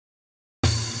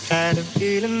Had a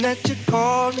feeling that you'd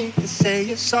call me to say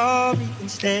you're sorry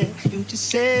instead. You just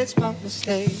say it's my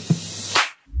mistake.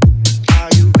 Are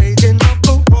you waging up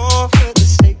a war for the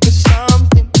sake of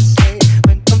something to say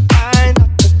when I'm fine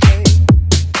not to play?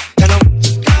 And I what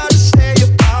you gotta say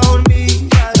about me,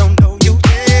 I don't know you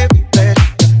very well.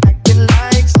 You're acting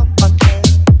like someone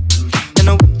else. And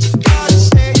I what you gotta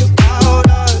say about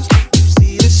us, when you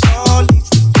see this all leads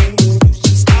to things. You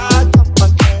should start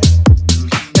someone else.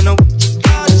 And I what you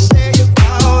gotta say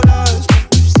about us, when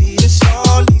you see this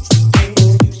all leads to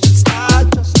things. You should start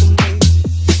trusting me.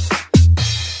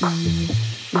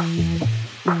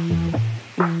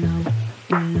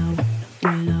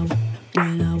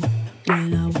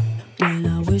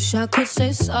 Wish I could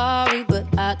say sorry, but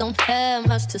I don't have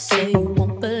much to say. You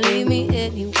won't believe me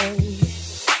anyway.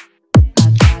 I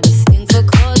got a thing for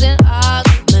causing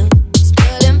arguments,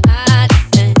 but in my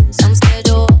defense, I'm scared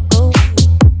you'll walk away.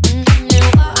 And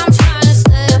what I'm trying to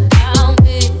say about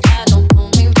me, I don't know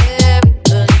me very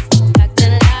well. If I'm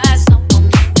acting like someone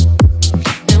else.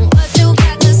 And what you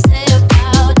got to say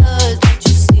about us, don't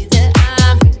you see that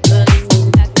I'm real? If I'm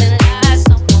acting like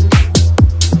someone else.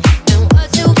 And what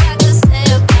you got to say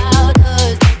about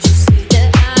us, don't you see that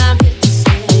I'm here to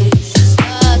stay? You should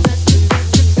start trusting me.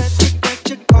 Let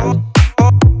you go,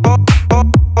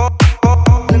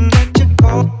 and let you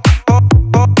go, let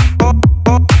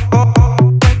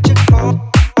you go,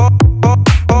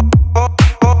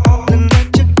 and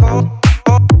let you go,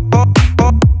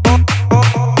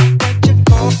 let you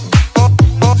go,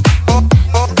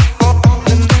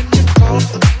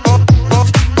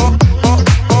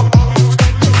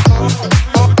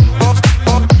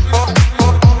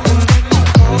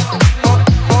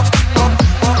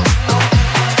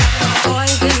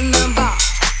 Boys in the bar,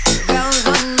 girls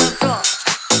on the floor.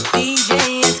 DJ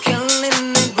is killing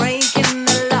and breaking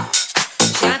the law.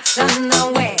 Shots on the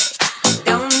way,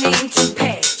 don't need to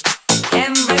pay.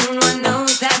 Everyone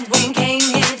knows that we came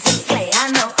here to slay.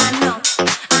 I know, I know,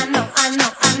 I know, I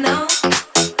know, I know,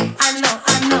 I know,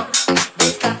 I know.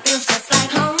 This stuff feels just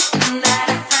like home. That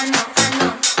I know, I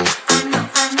know, I know,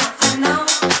 I know, I know,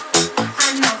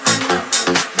 I know, I know.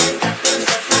 This stuff feels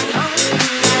just like home.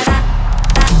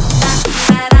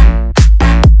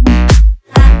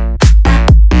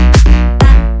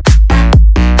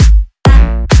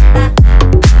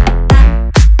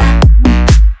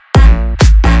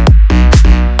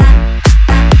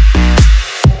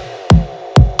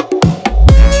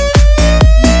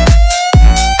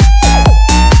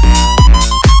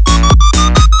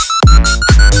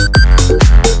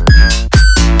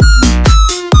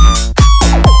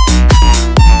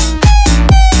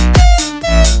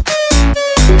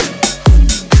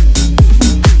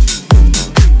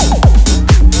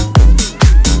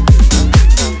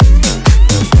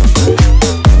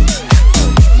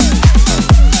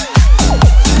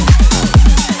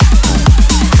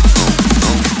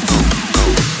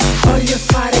 Voglio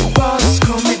fare boss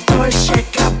come Dolce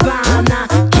Gabbana,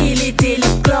 chili di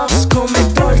lip gloss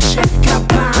come Dolce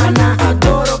Gabbana.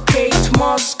 Adoro Kate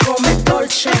Moss come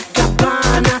Dolce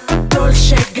Gabbana,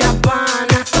 Dolce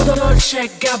Gabbana, Dolce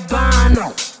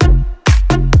Gabbana.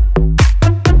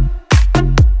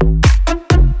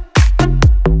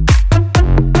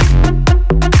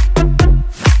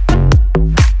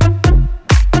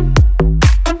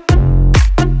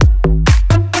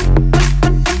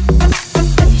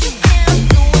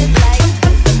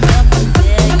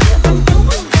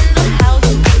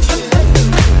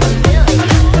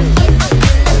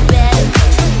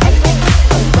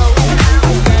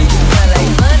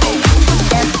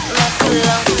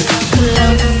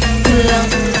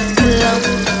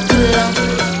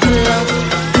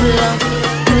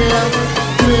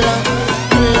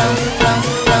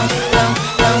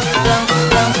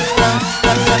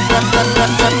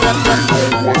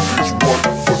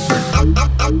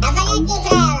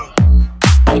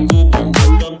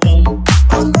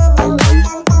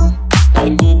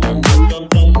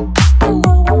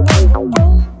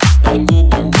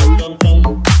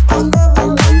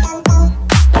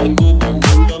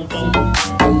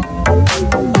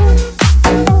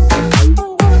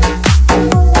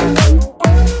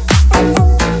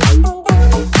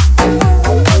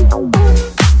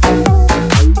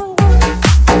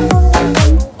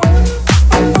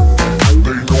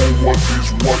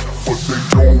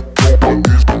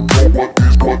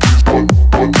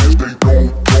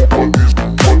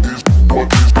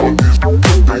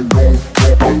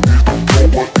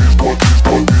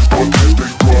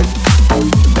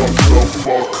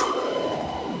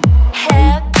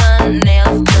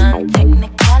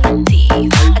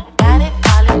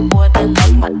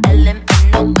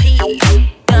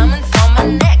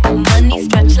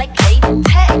 Stretch like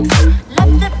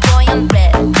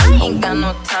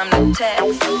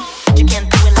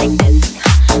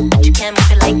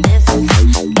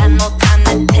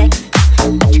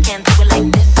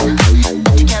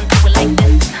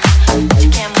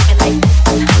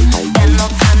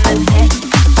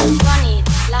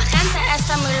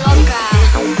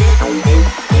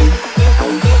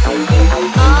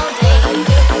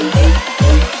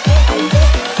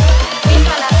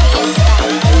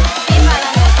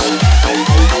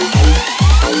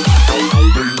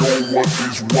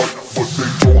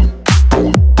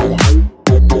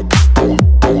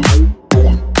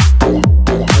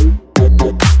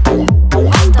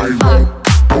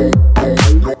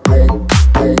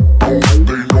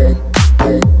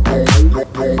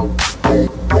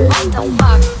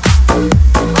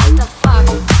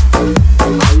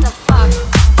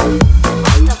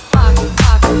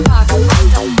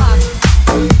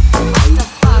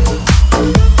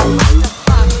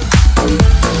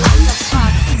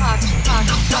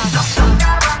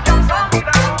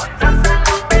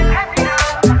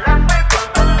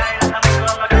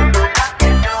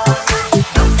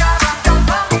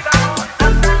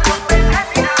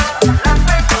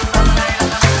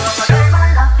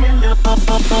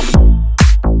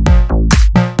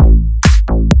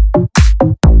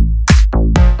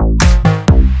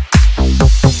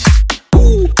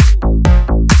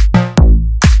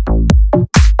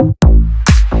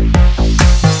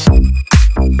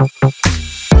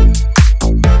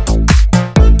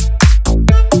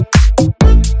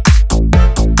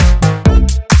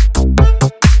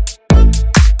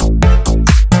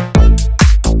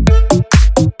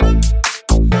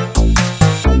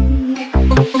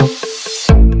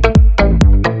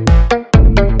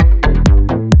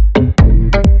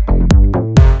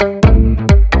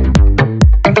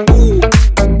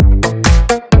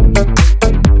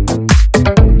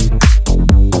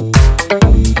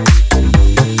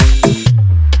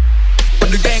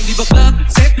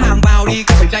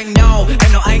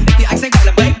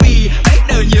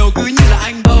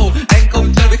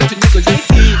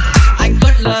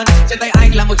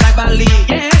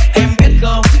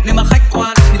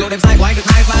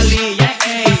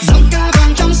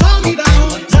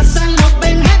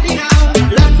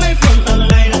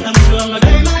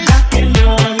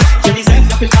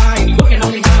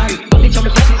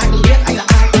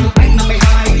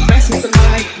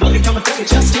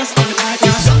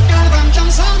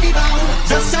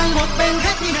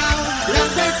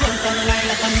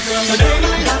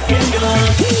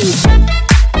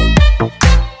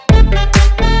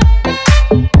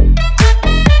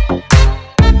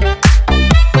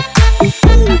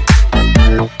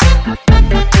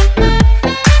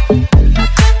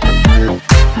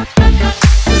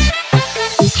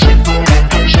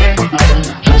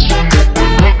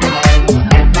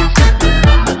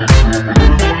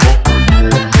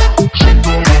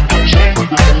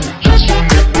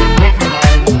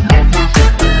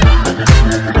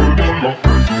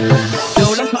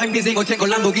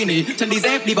Lamborghini, chân đi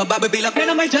dép đi vào bar bởi vì làm thế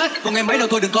nó mới chết. Một ngày mấy đâu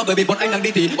thôi đừng co bởi vì bọn anh đang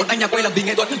đi thì bọn anh nhà quay làm vì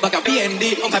nghệ thuật và cả BND.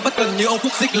 Không phải bất cần như ông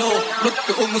Phúc Zalo, luôn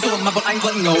kiểu ung dung mà bọn anh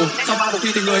vẫn ngầu. Sau 3 bộ thi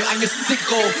thì người anh như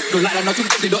Sicko, đổi lại là nói chung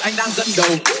thì đội anh đang dẫn đầu.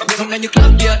 Đặc biệt hôm nay như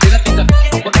club kia đấy là tinh thần.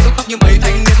 Bọn anh đốt tóc như mấy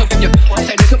thanh niên không kiêm nhật,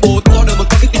 chạy đến thước bố tôi order một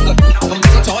con cái tinh thần. Không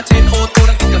có chó trên ô tô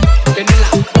đang tinh thần, thế nên là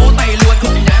vỗ tay luôn.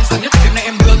 Không thì nhà em sáng nhất, đêm nay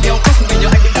em đưa theo tóc vì nhớ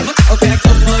anh bị đánh mất. Ok anh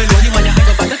không hơi lúa nhưng mà nhà anh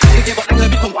còn bán đất. Thế kia bọn anh hơi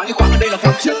biết không quá như khoáng ở đây là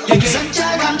khoáng trước. Dàn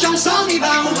trai vàng trong gió đi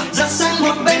vào, giặt sang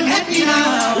một bên hết đi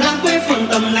nào. Làng quê phường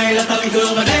tầm này là tầm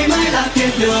thường, ở đây mới là thiên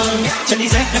đường. Chân đi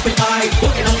dép đeo quên tai, bước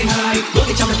cái năm lên hai, bước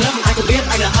đi trong the club ai cũng biết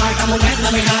anh là ai. Cao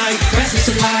 1m52, dress như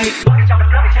sân bay. Bước đi trong the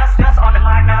club just on the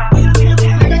mic now.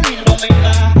 Mấy cái gì mà mình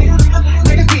là,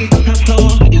 mấy cái gì cũng thật thô,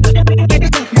 mấy cái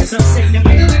thật như sợ xinh,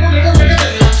 mấy cái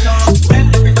làm cho rap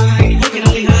đeo quên tai, bước cái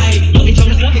năm lên hai, bước đi trong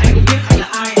the club ai cũng biết anh là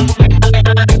ai.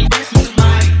 Dress như sân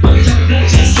bay, bước đi trong the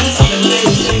club just on the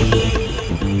mic.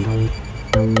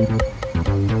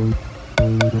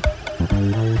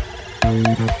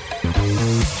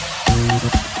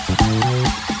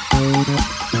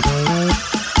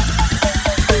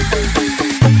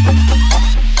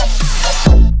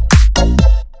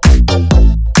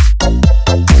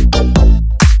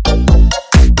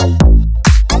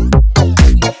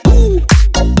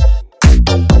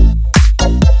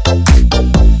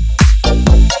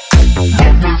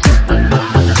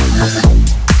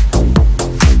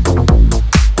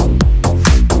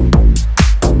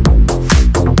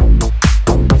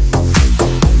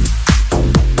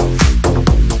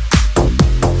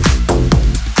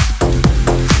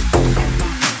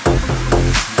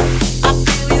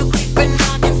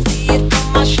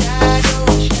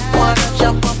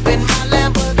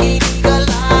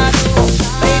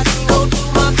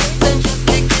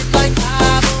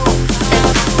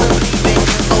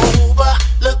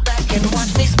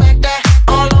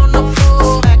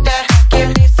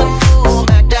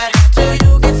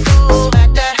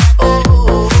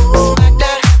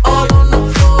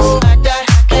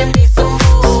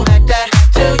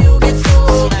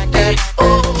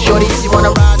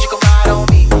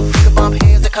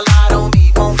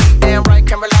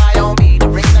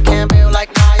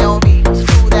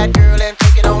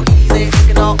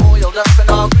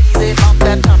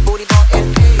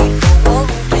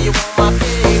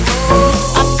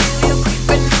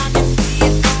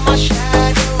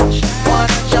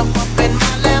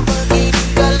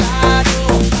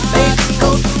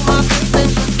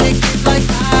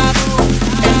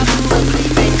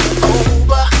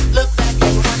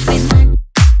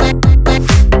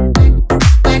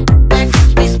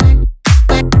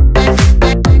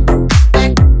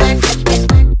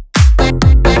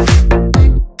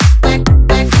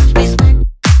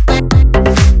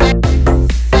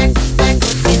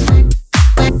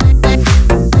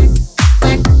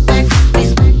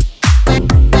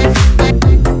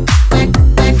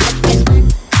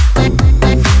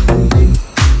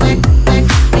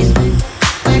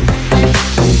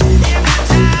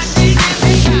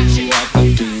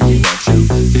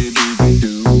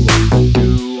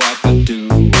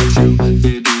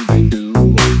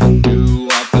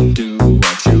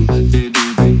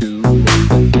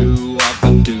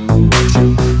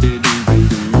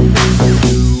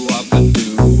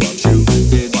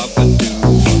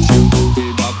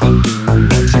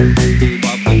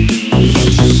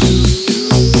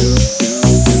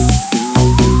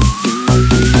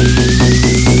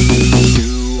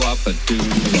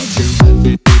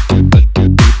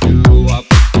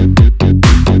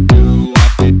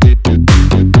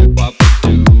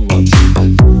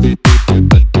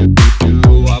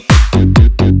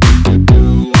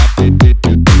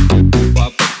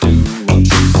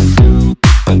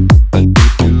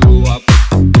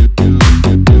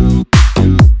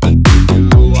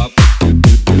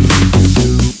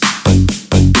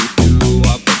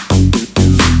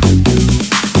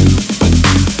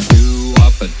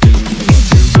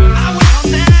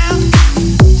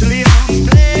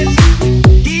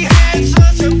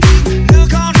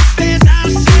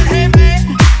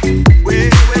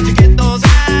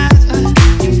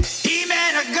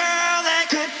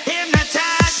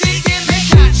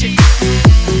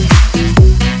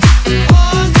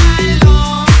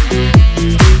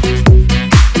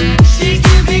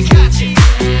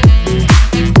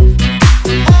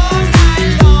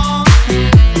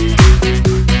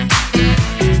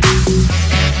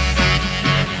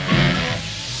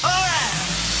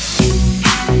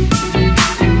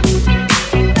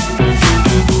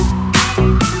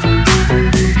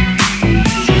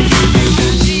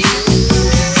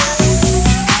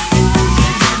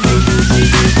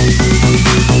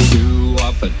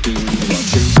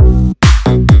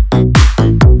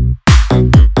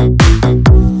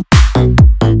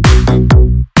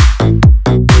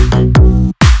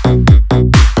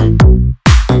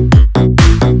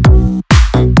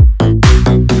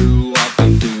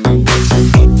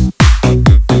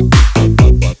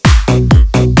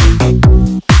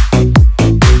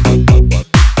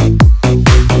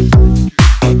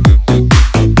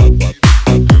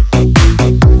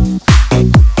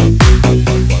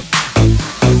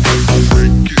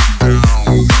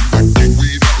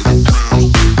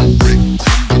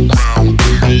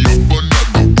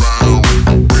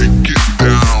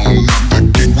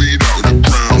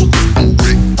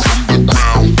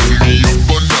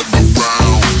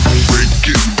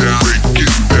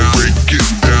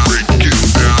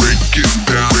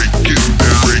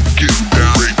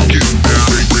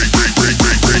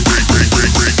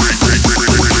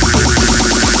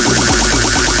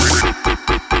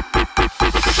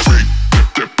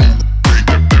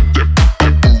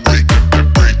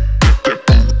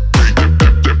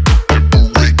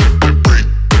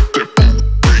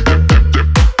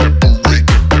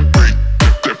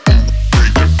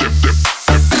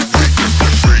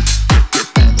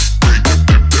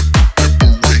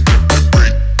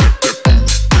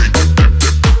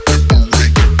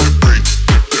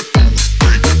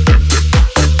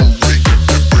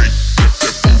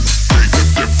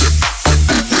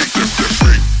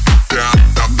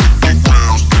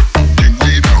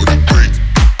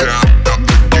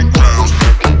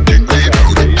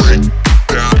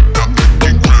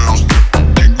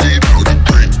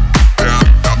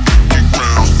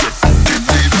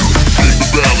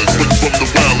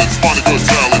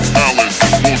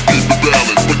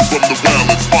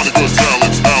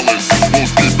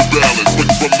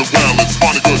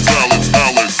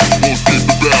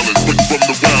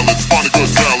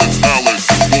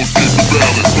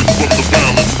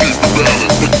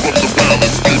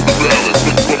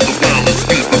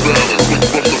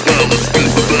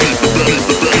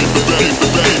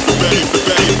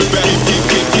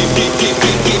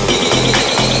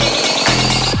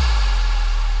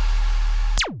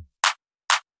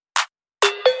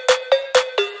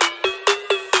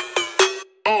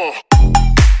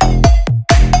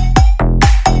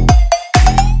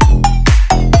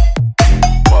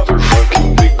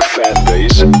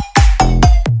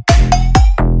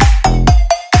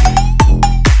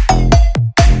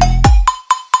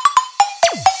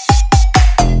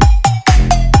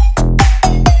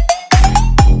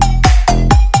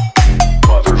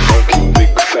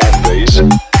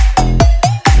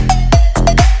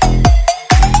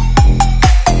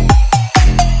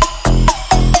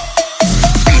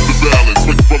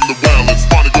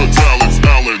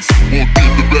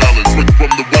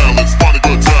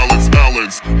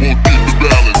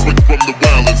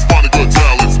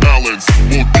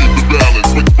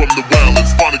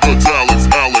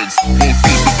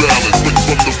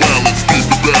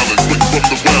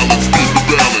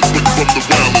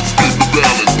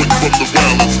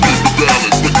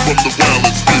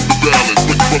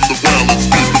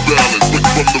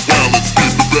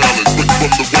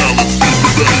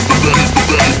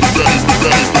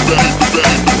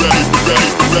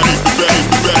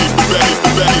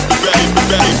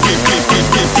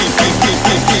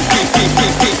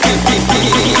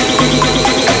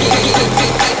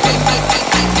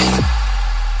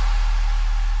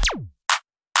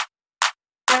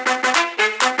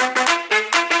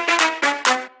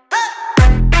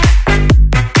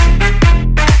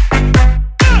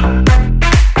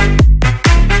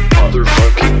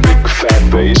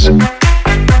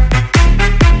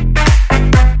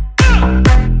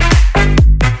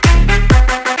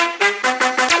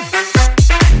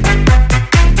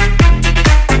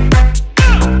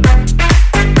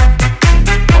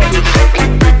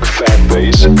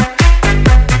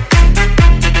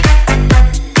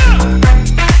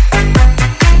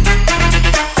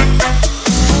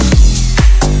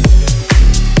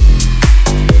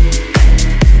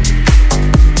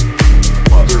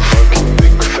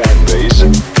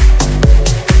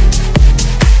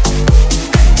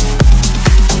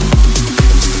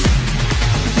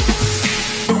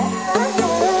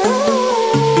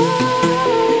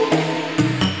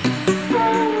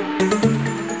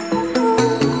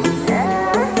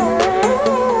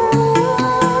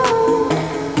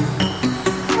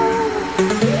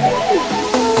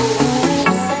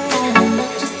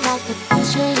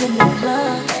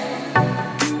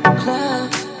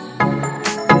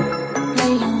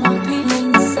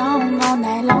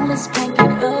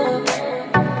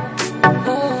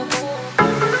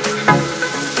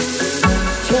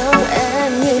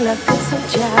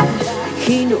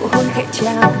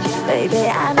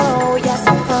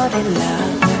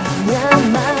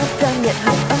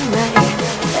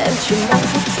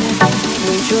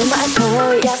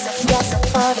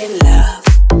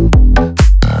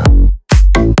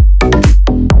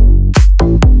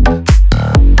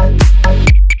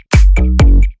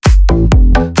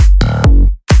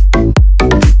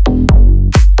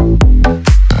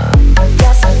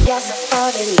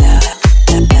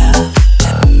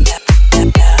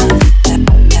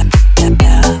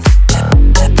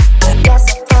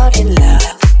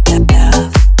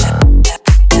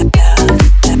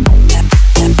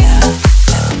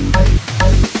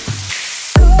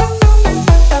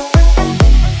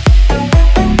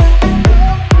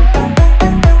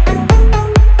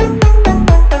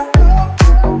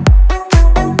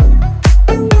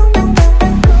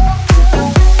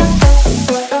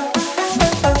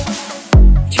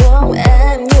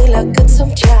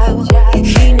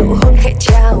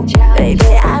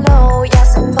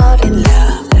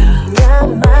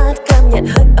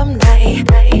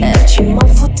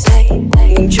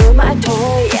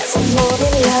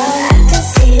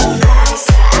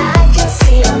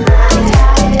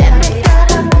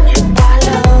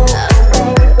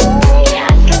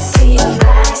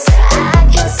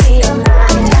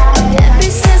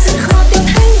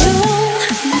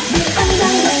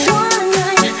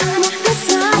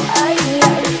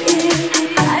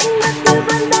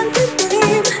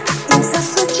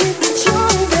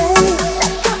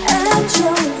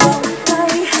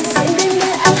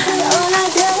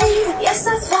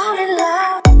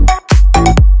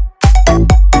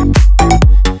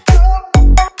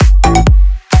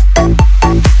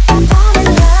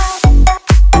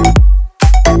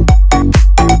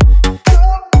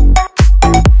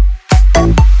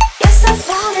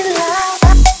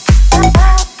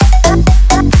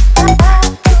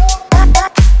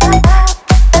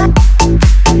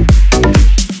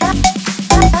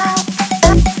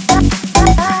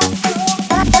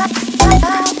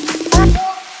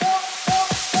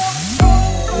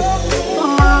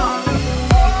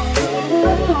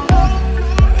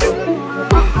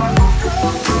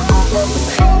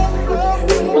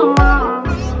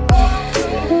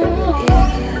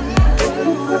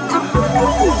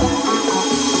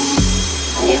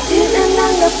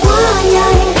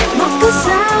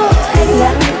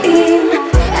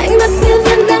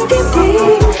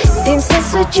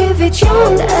 chỉ vì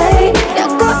trong đây đã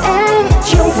có em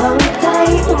trong vòng tay.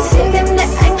 Xin đêm nay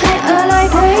anh hãy ở lại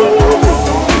đây,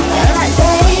 ở lại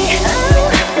đây, ở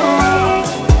lại đây,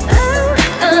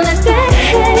 ở lại đây,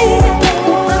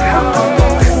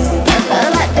 ở lại đây, ở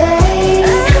lại đây.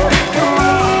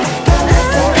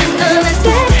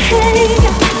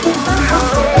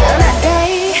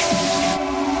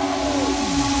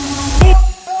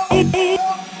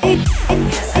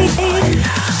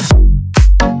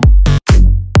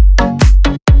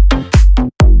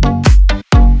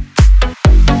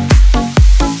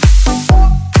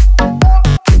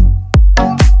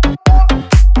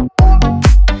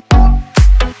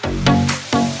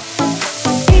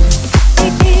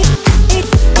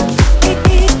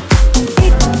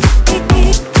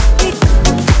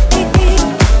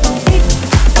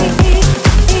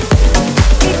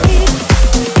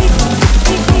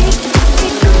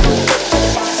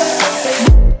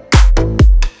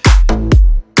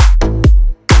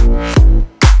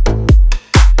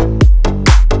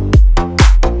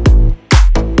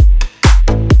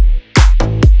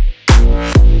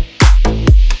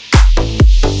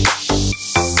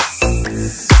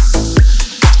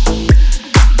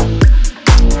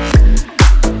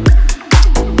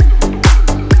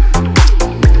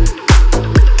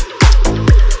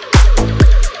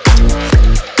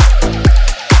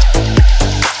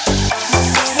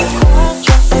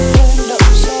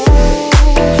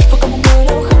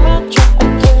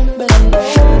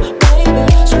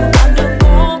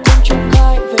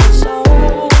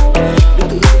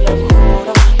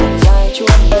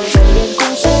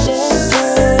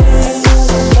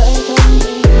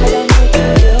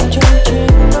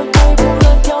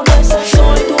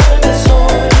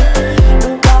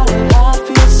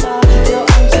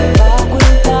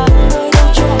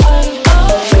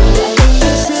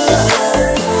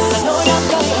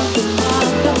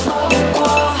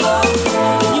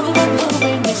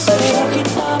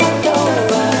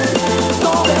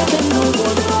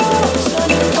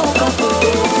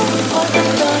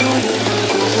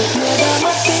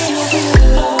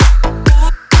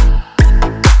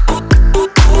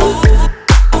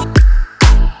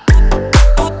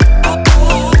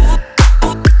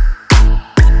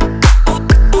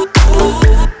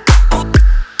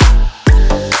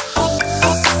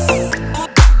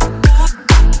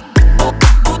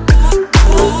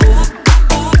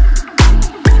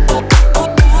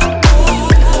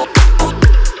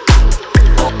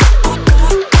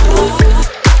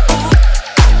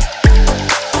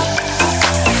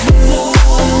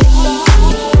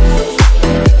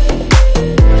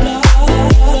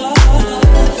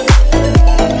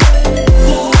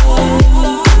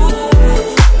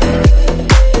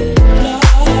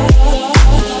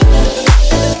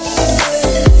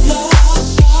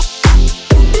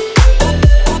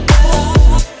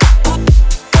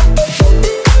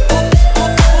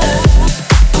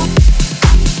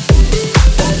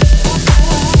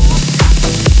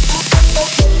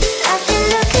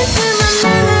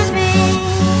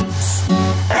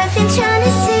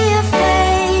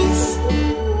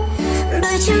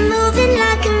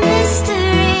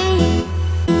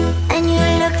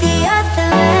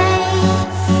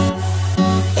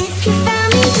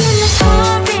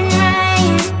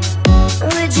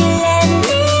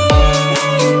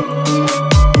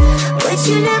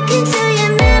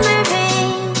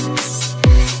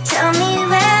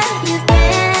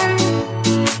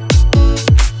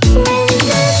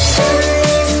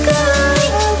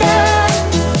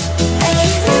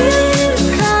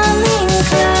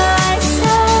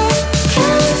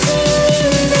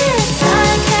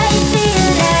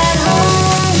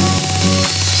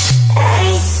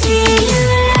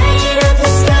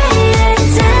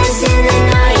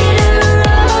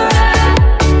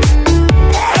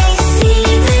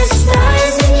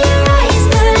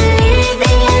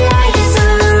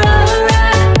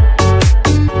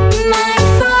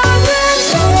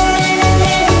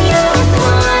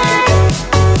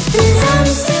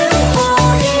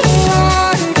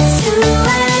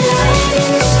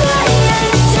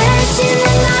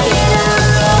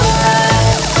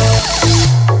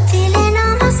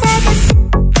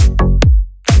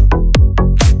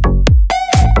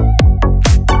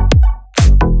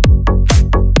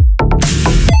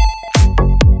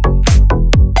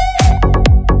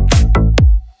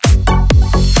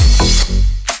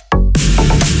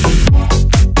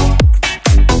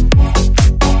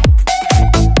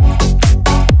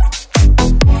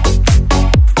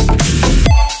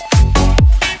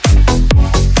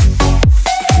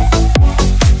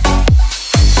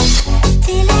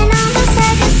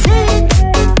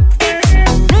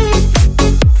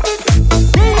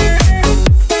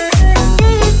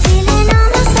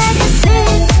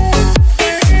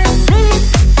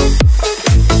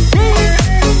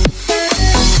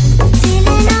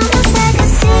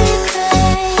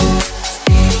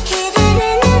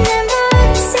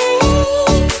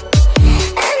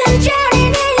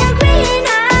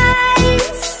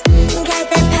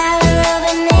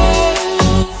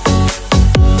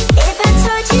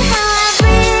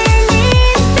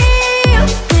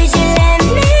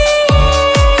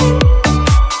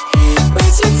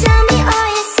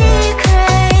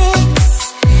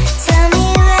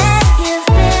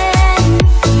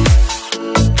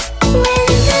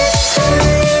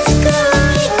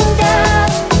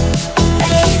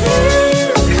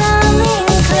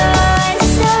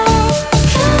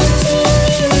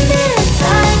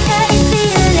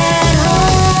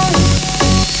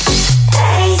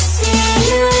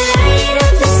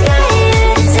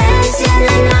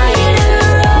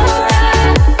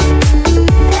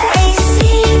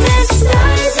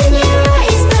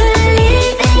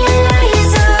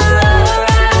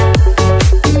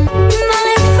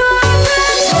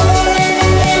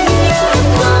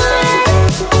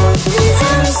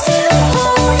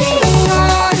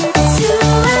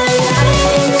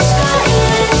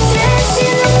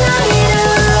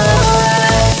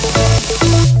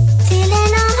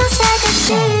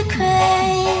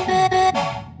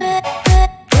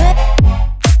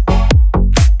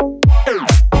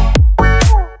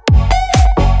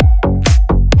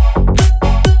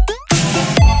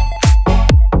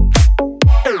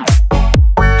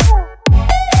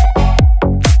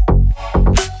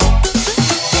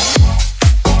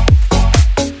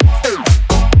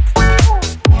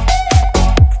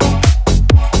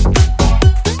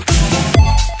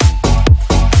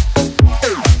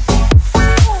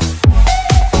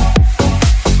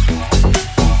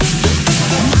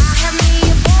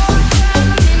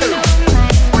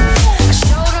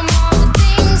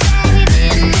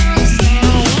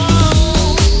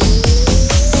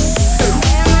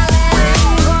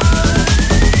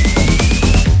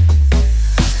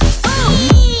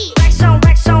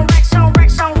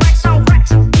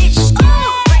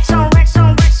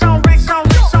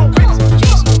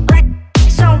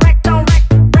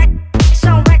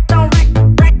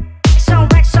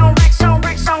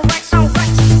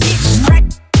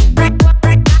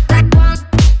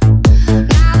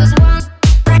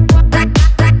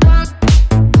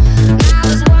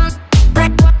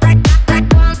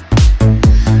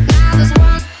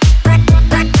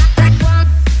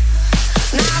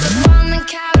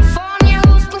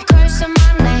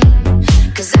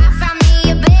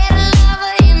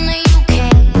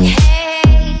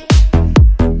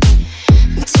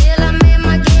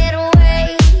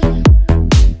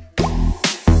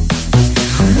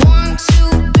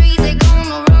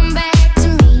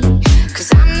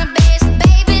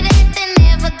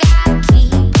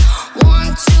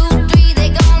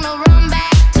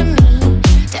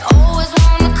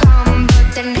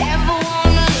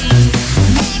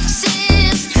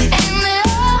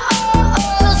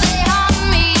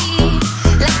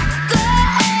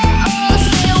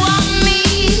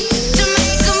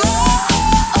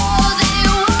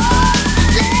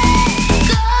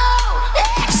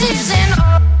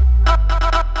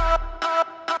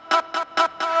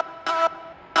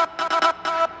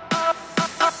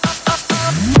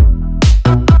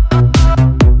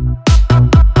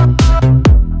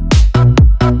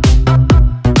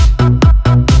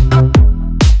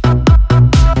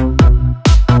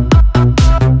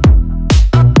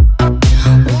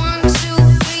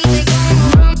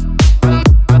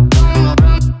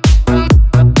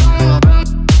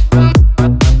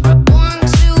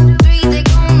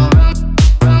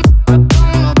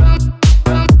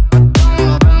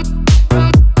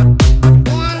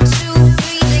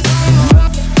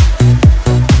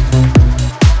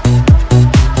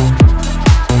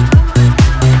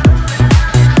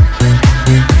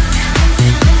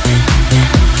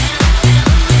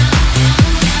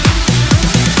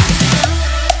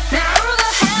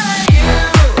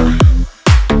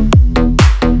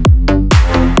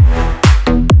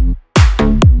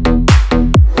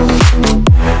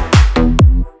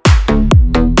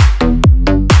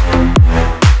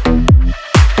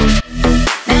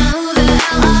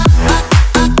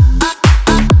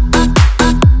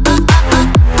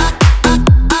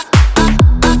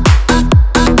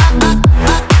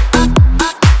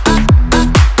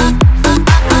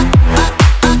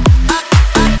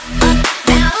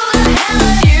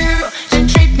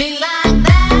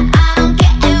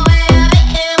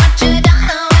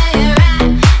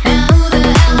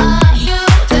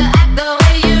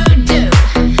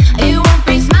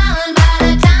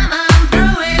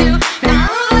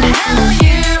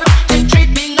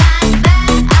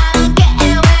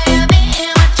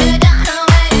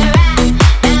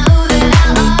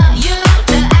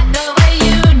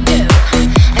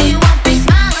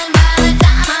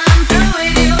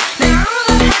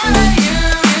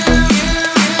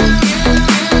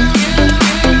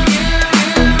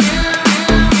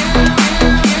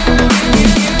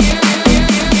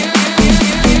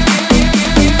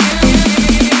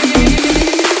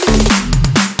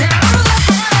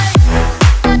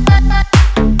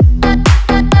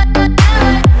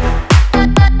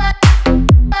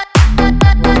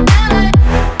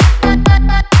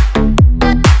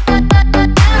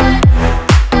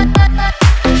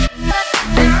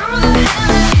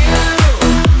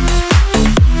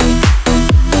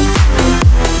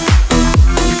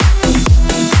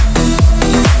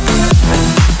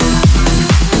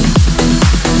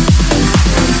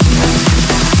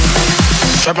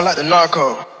 trapping like the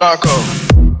narco.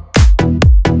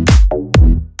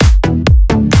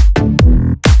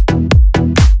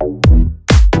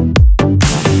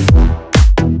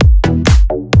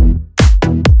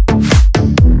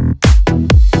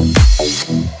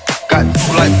 Got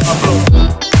dope like Pablo.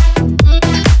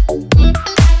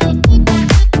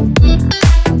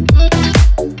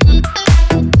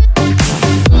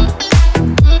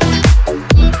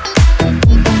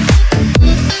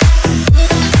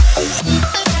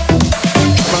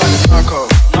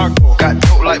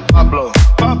 Like Pablo,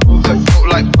 cut throat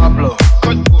like Pablo.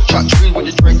 Chop trees with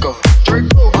the Draco.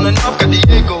 On the north got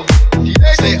Diego.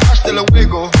 Say hasta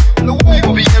luego.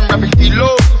 We'll be in rapping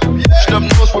kilo. Snub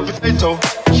nose with potato.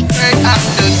 Straight out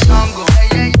the jungle.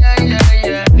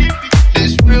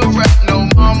 This real rap, no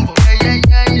mumble.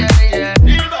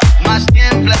 My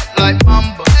skin black like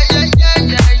mamba.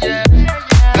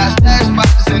 Got stash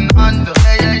boxes in under.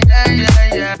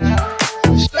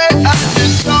 Straight out the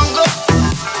jungle.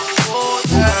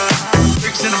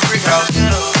 In a brick house, you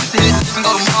see it, and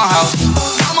go to my house.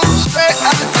 I'm on straight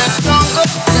out of that jungle.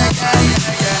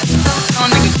 No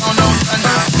niggas don't know nothing.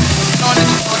 No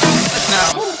niggas don't do much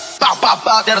now. Bow, bow,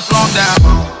 bow, that'll slow down.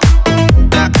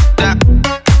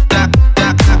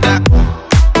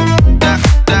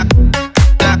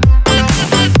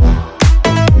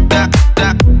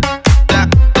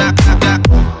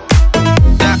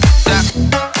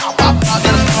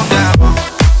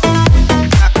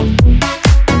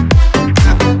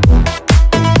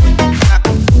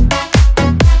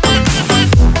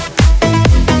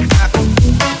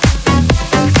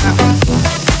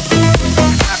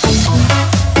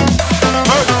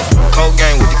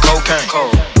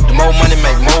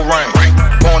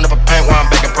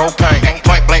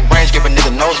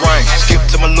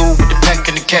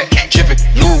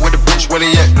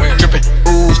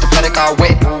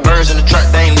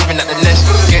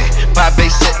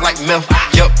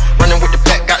 Yup, running with the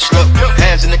pack, got sluck.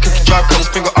 Hands in the cookie jar, cut his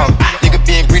finger off. Nigga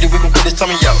being greedy, we gon' get his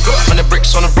tummy out. 100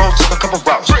 bricks on the road, took a couple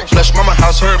routes. Flush mama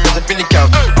house, her man's a Philly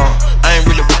couch. I ain't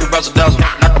really with the razzle dazzle.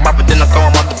 Knock him out, but then I throw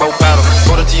him out the boat battle.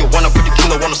 Go to you, wanna put the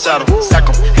kilo on the saddle. Sack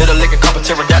him, hit a lick, a couple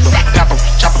pterodactyl. Pap him,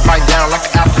 chop him right down like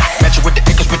an apple. Match it with the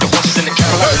acres, with the horses in the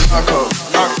cattle.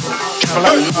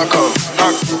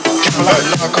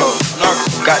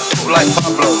 Got dope like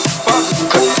Pablo.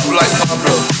 Cut dope like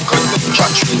Pablo.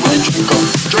 Chop trees with the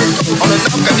Draco. On the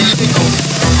north got Diego.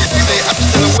 Say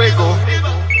hasta luego.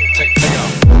 Take out.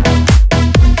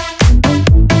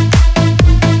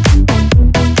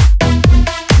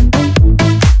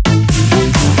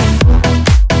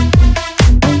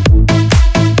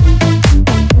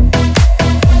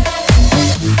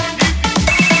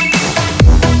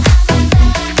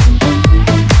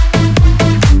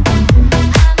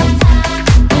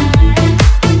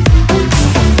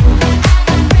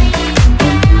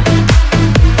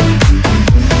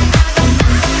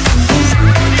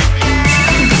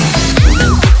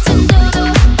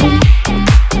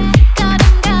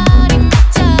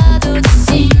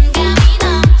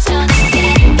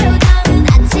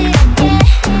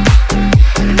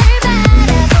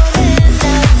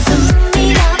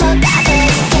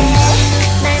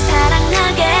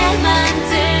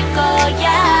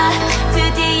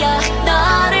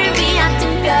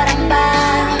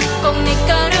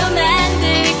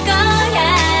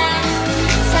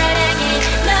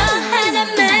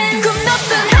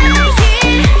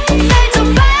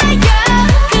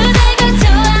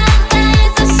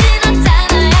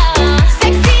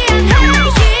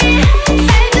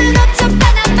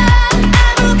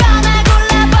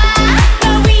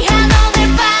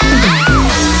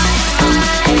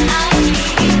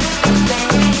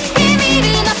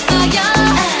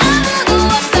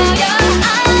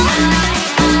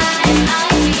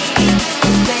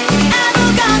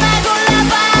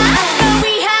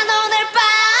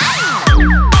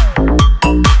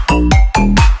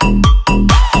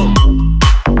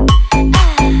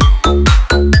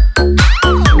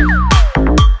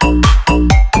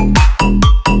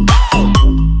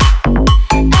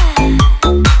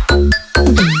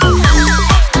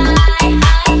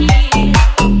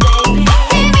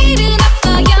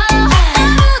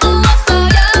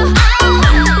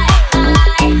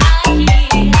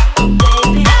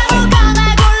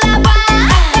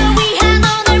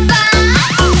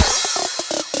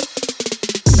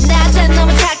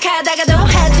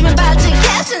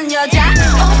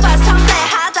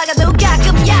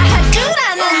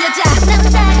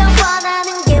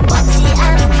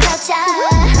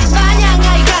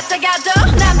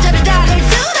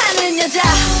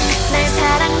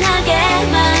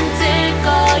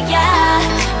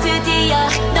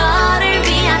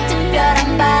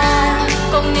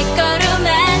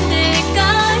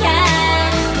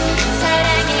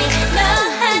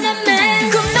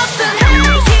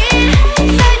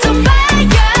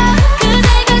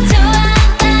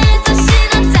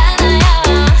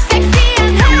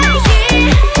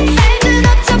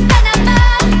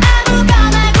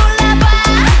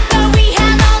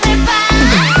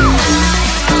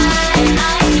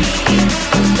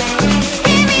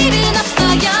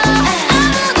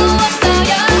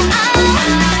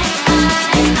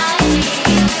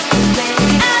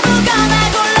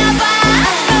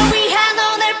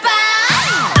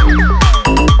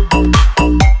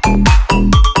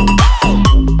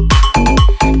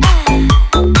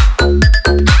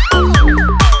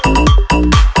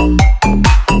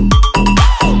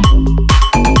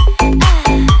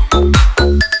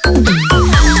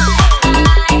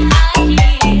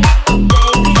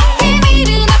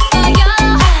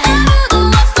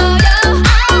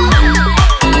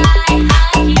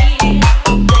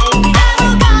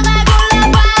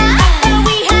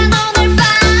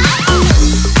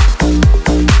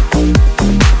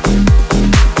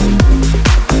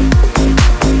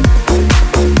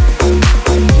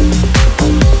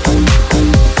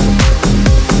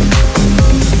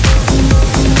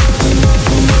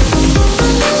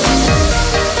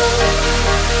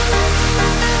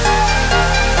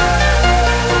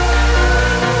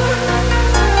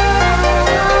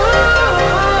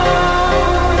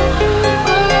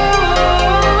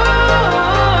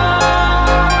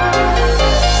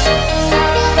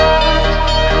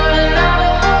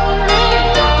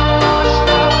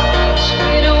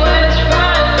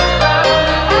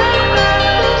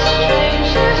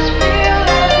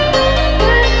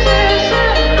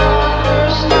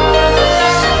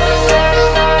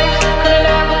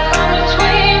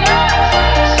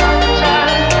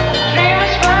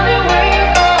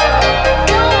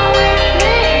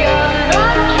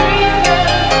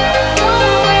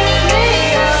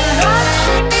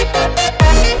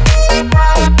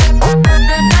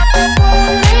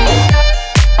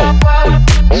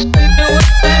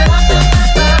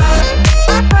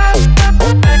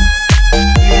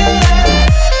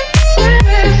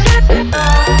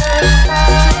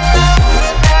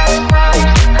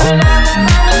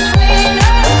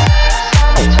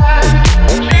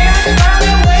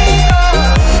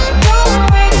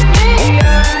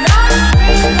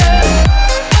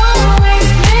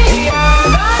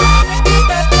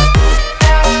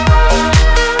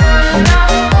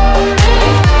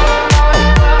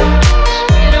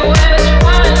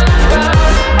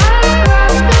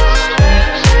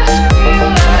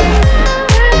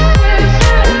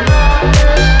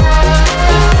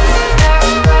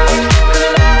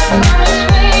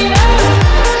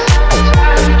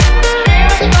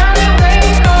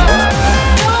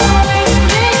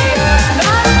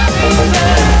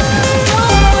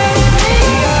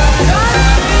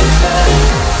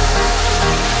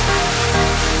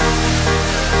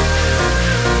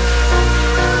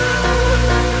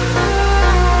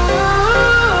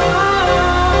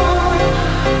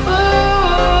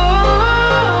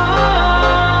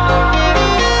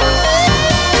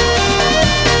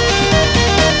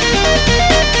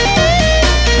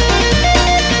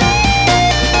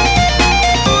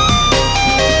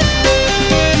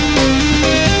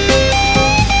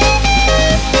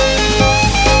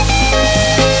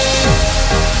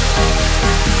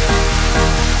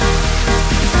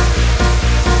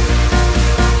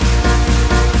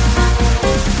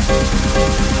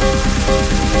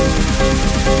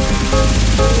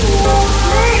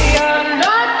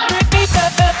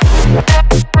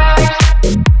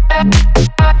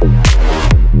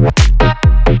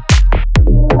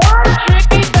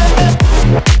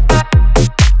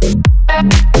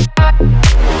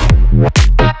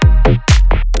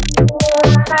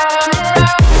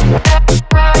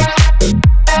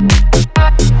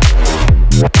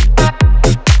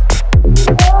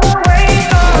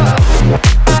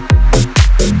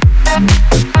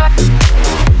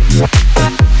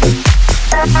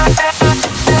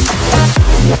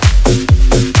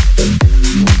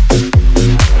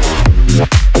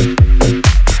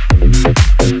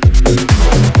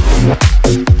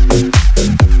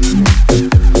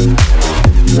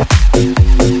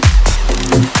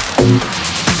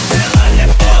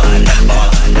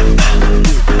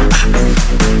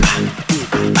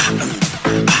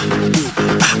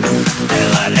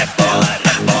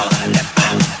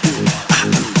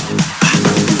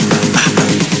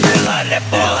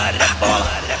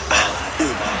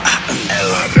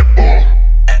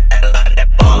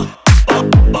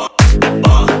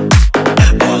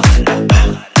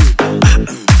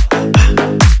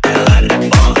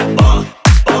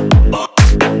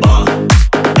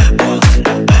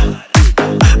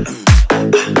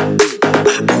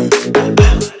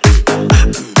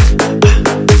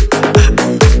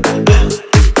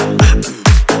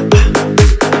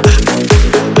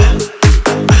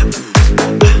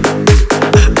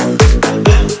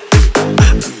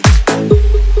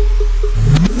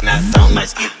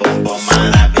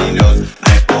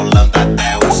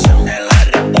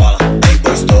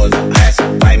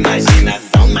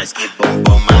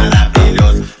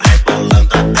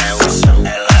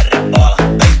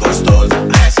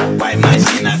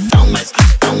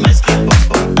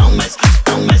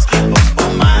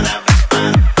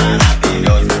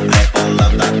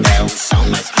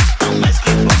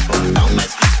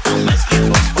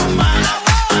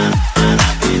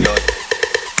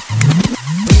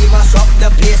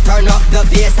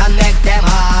 place and make them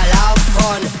all have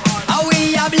fun. How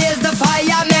we a blaze the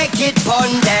fire, make it fun.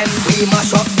 Them we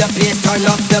mash up the place, turn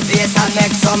up the bass and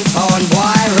make some sound.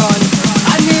 Boy run,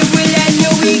 and we will end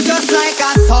your week just like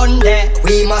a Sunday.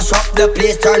 We mash up the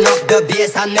place, turn up the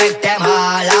bass and make them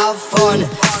all have fun.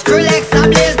 Skrillex a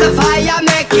blaze the fire,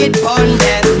 make it fun.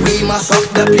 Them we mash up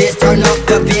the place, turn up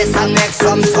the bass and make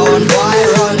some sound. Boy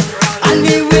run, and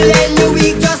we will end your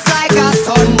week just like a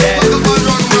Sunday.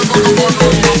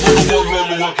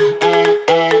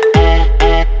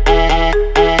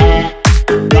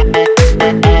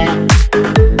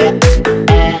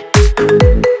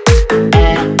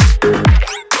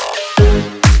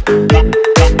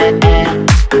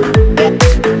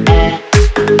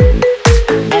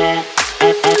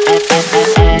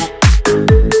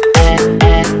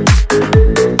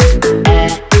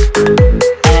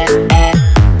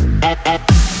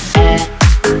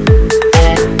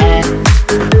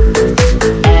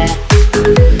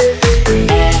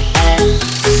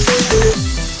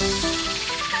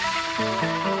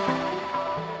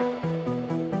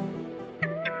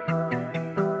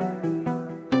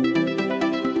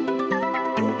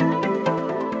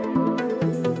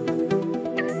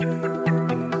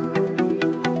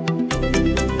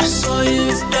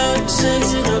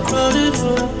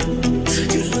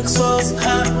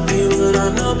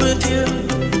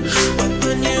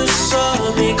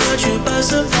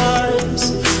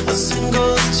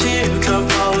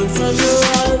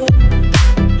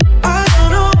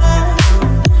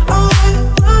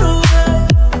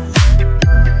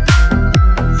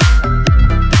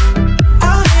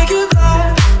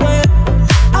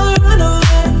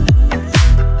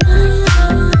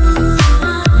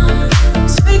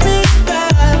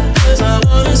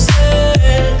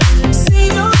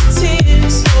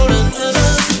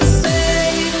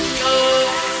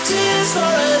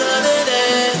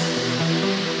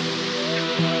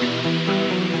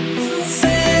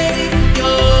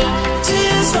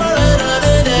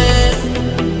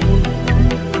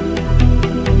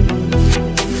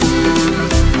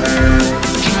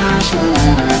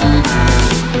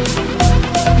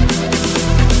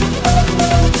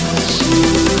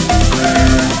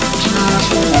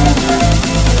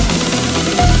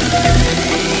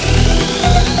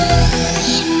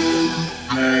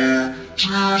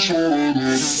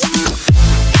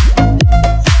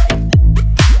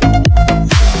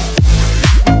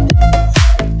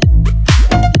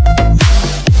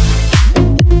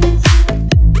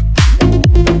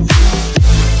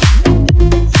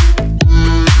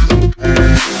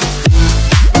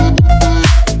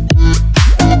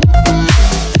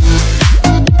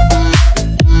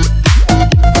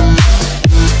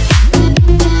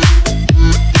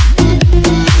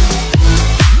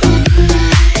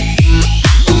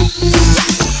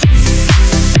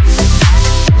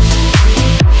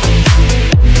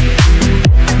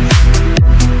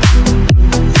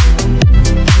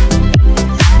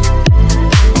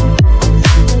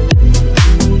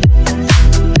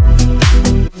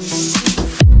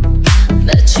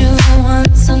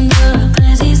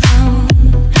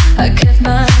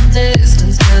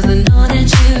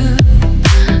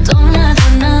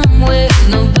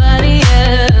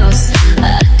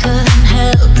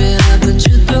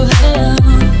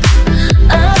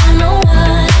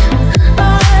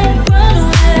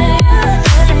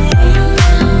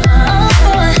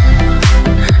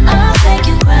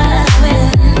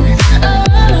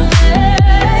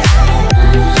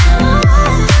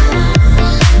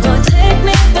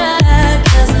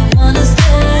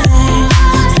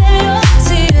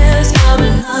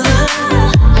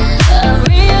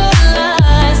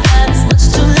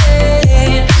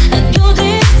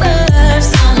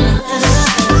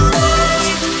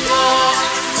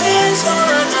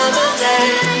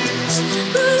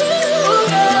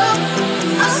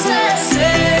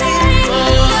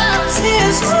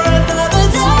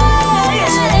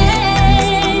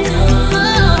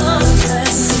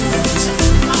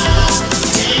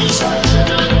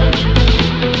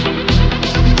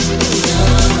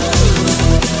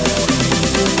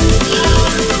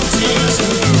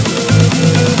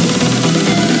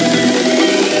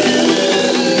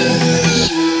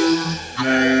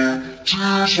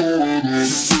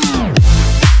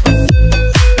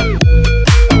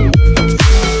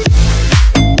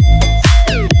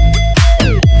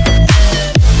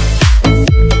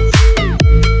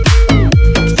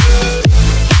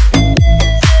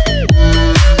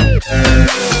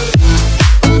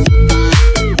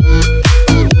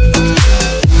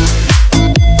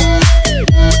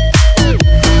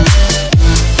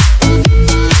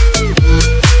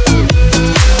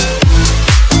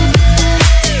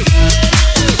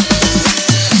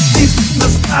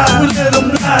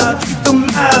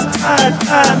 and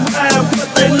what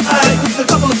they like. With a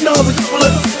couple of no's, a couple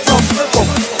of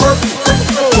purple.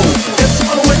 It's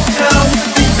going down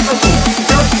with the purple.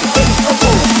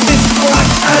 It's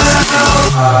going down.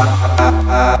 I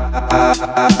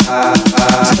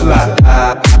gotta stay till I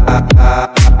die.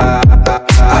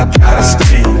 I gotta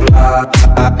stay blind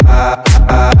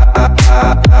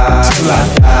till I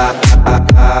die.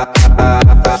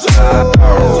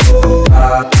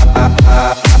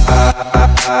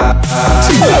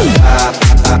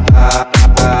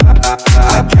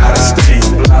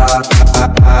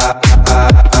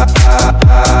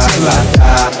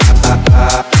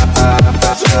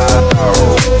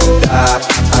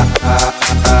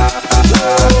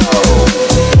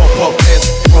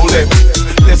 Roll it,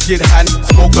 let's get hot and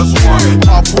smoke us one.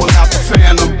 I'll pull out the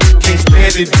phantom, can't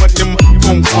stand it, but them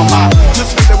gon' come out.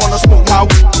 Just really wanna smoke my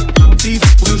these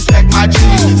and stack my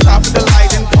cheese. Stop at the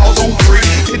light and pause on 3.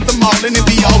 Hit them all and it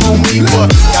be all on me, but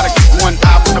gotta keep one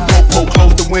eye on the popo.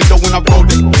 Close the window when I roll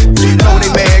it. Know they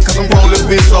mad cause I'm rolling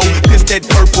Benzo. This that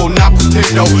purple, not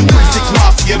Nintendo. 3-6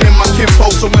 Mafia, then my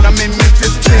Kimbo. So when I'm in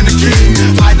Memphis, Tennessee,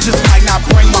 I just might not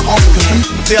bring my own, cause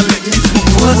they'll let me smoke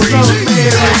for free.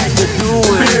 What's up,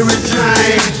 Mary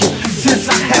Jane? Since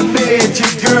I have met you,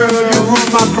 girl, you rule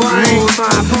my brain.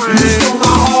 You stole my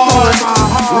heart,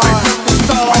 right from the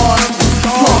start.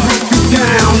 Broke you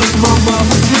down, look my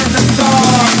mama in the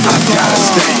dark. I gotta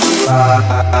stay.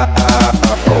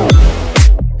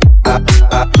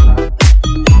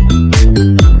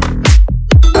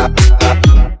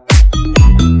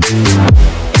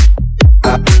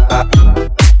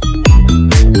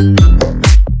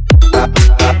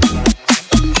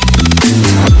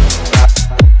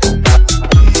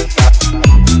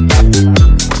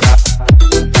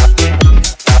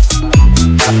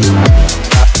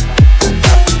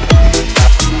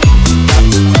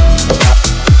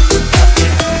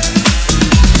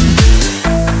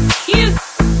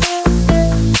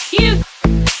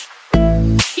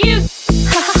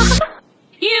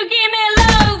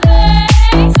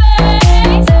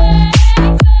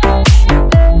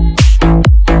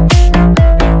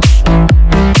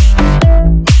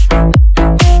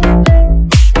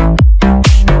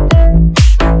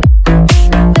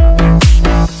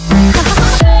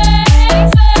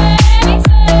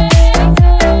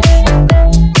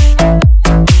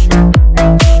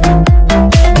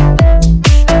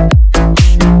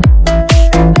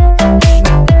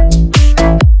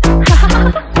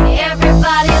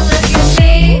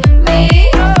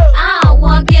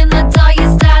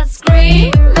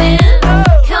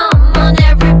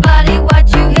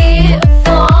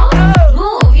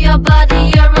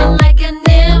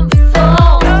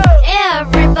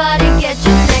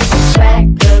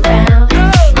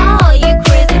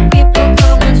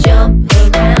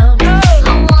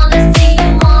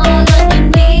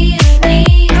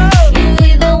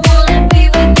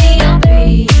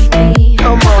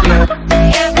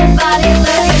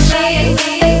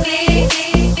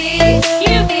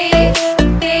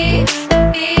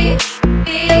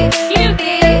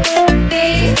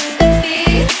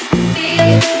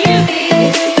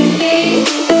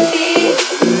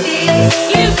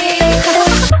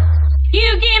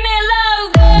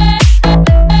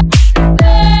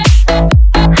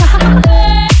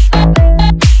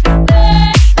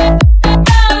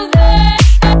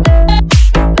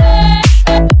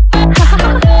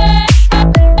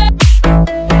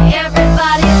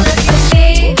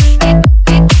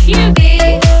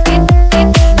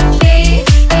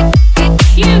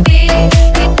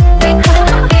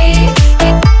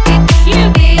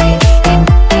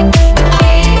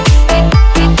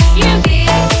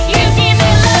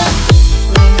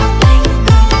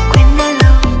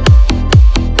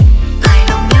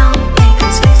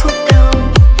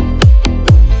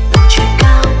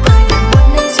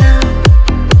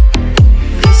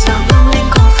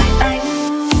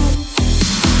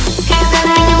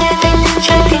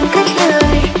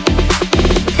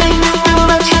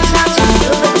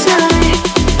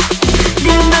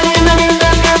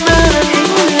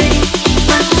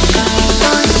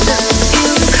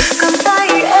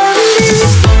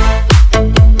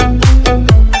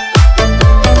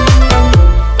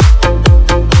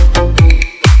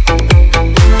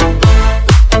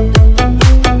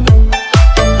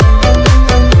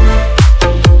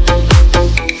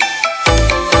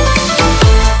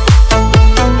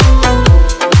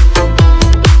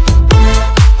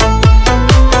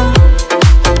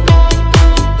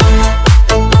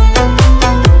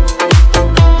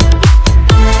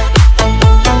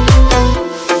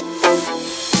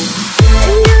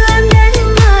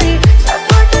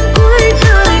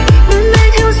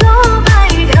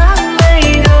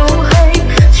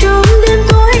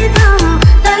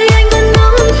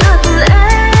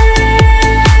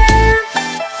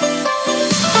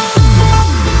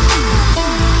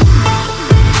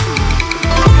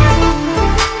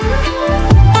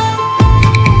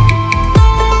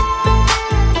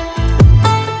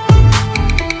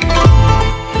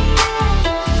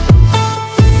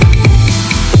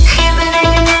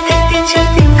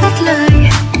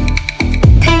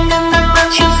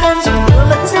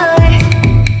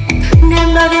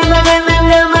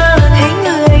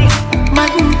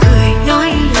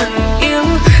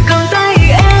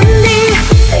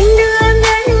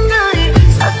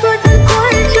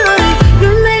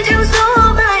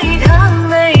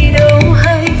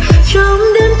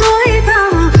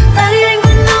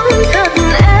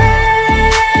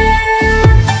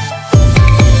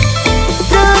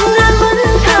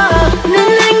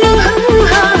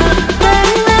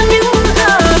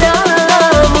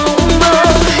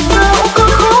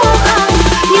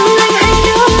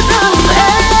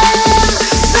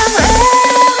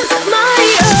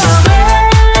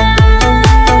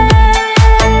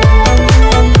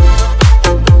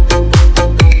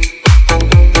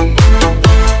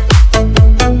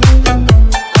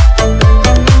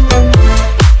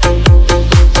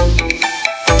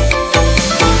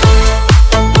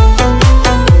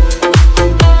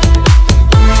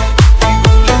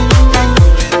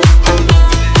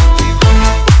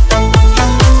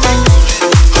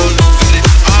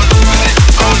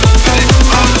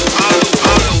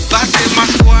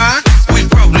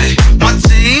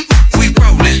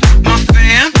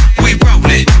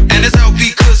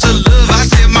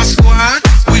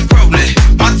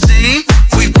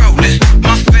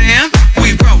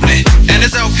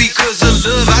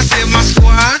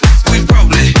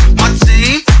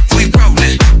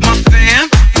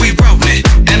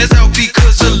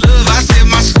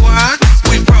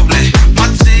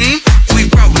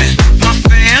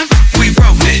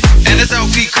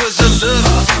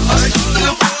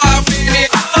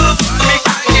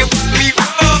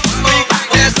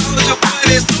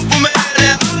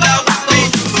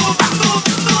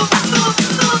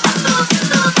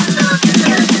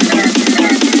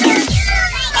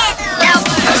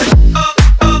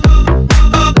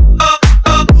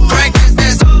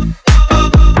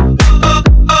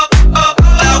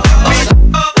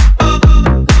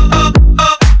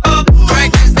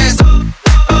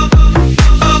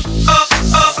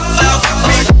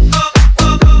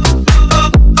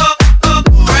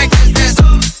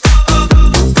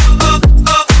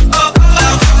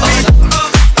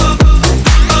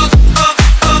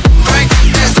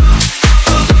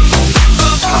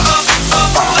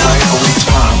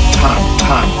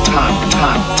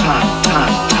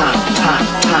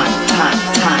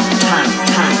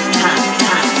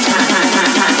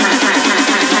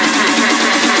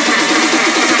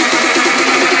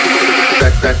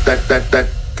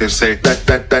 they say that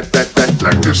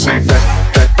like they say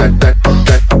that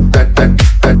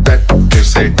they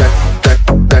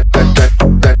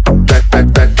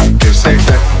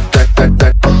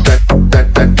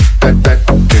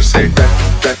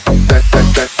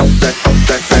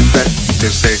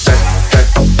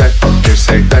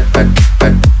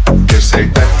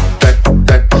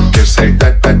say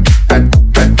that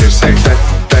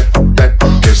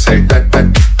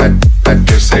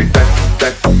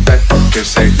they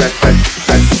say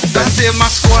That's in my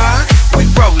squad.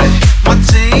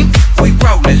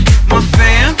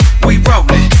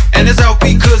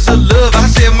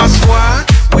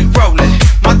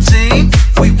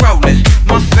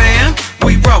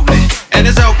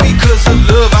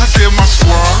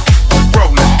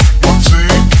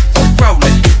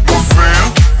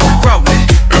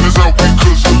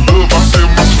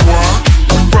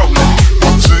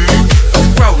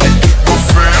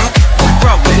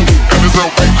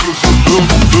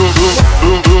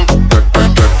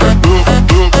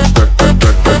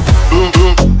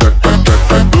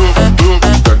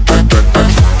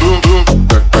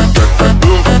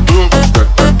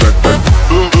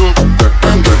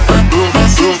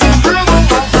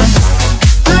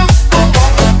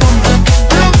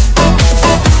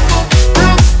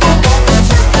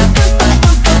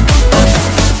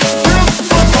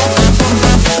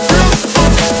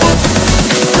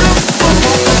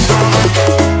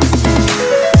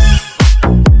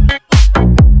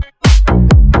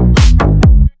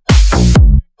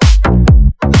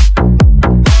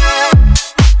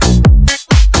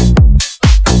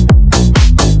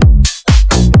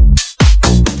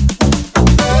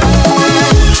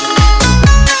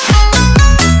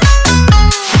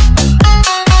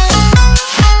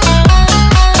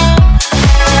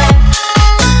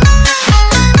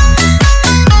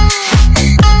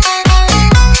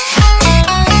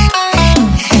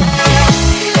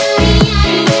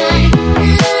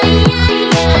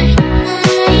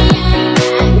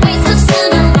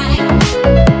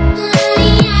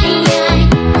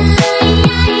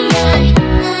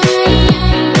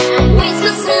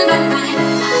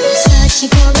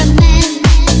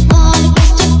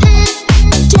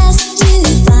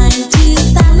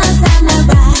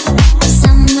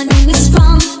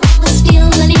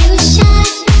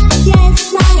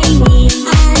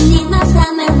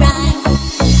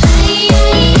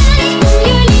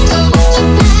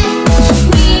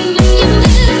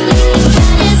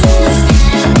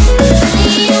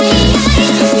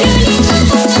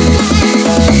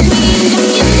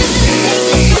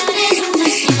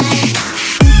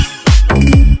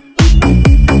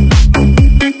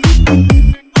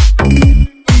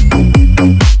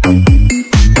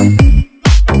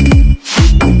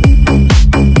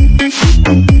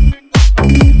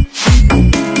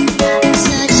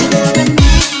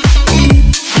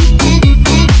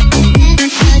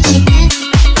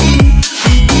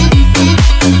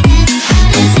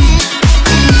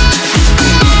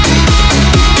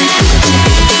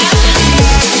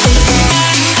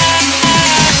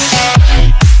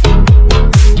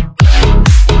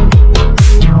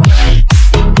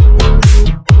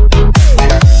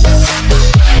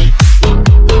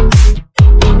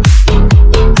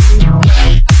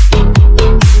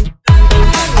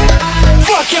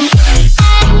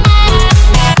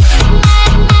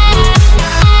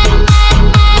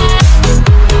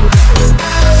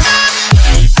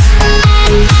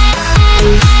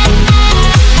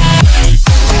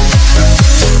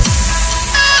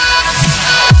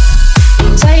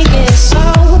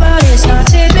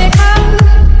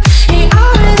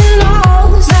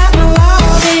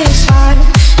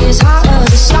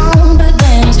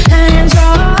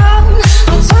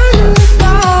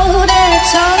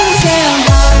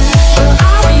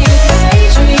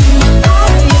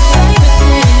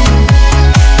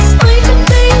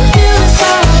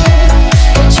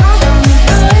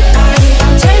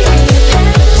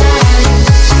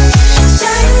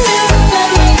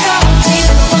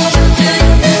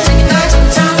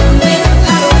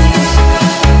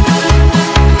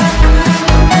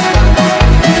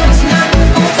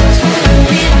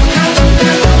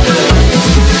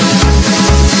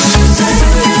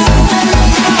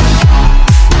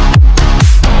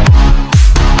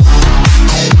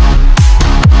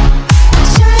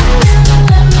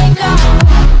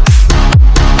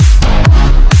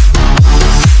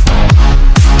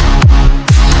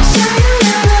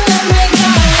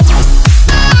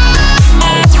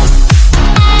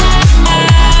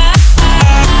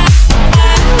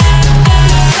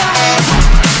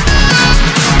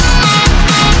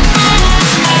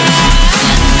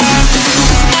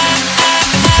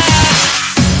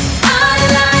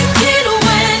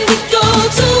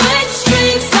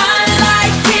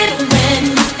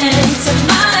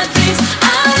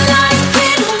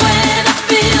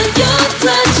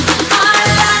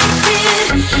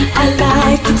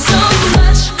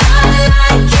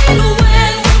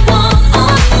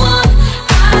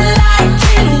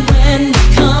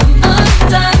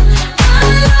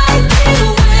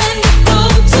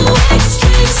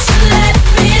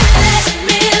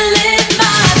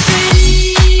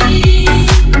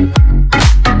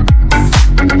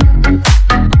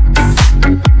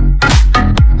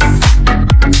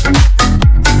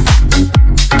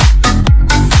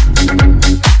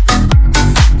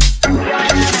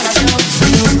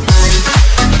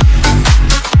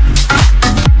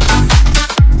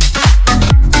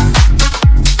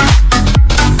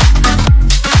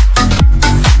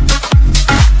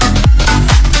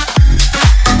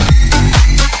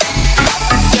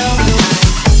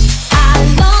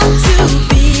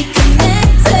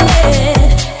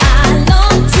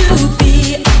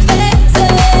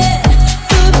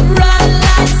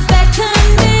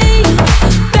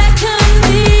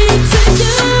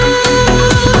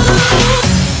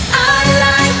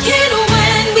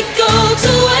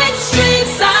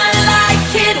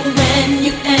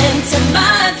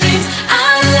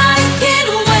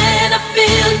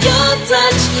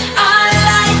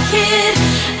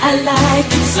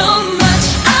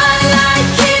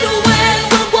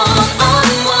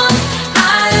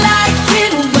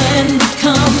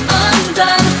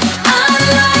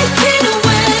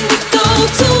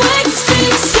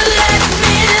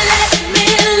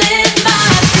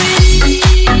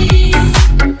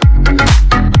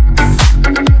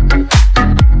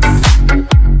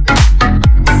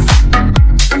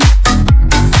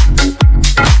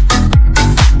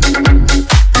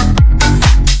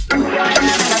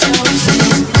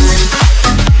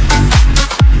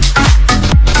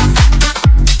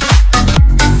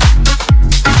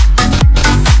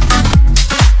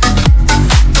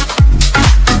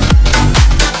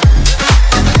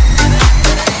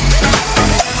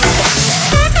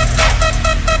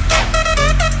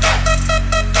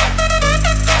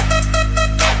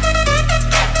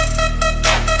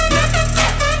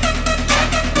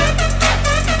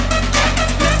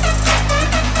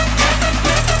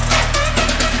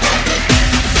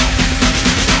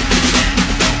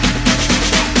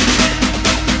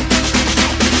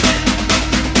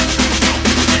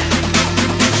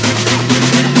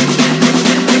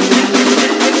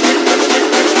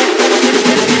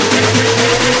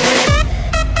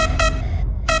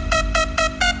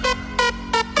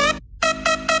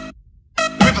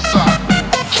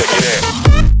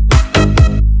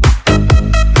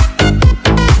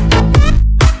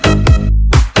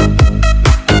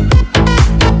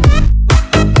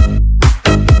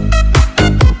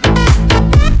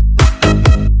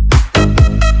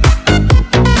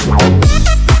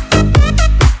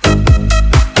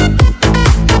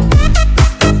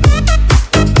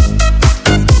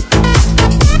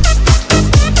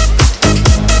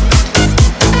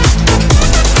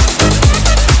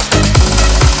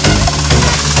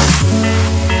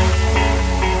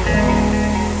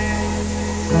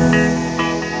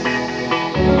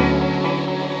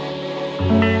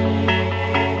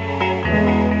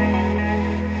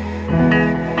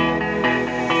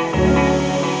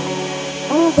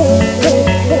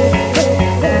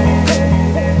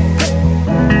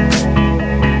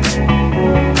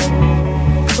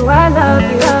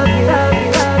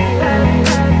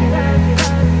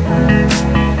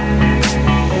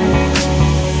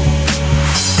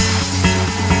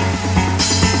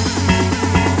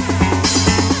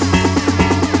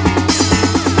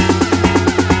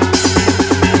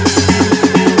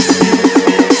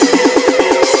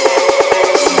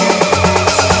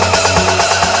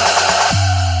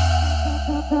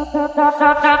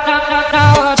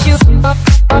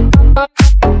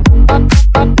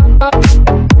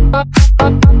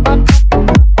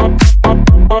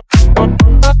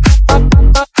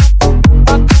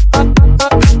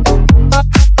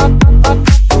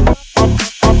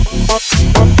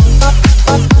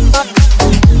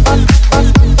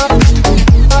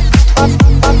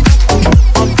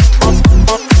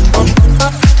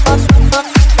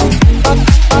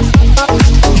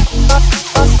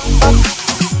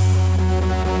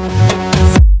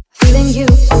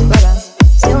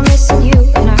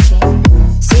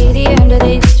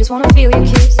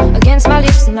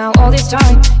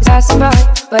 time is passing by,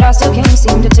 but I still can't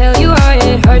seem to tell you why.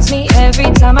 It hurts me every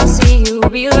time I see you,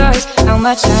 realize how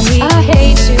much I need. I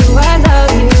hate you, I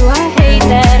love you, I hate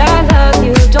that I love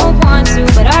you. Don't want to,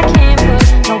 but I can't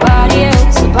put nobody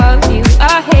else above you.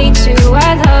 I hate you,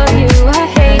 I love you, I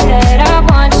hate that I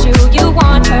want you. You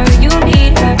want her, you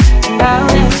need her, and I'll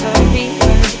never be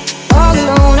her. All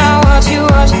alone I watch you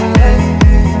watch her,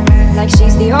 like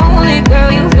she's the only girl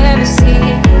you've ever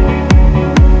seen.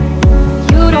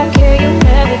 You don't care, you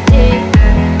never did.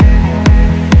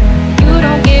 You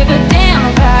don't give a damn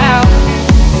about.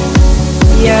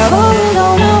 Yeah, all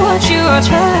alone I watch you watch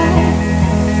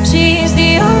her. She's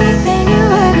the only thing you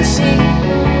ever see.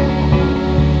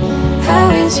 How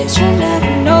is it you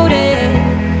never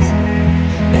noticed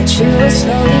that you were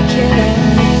slowly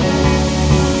killing me?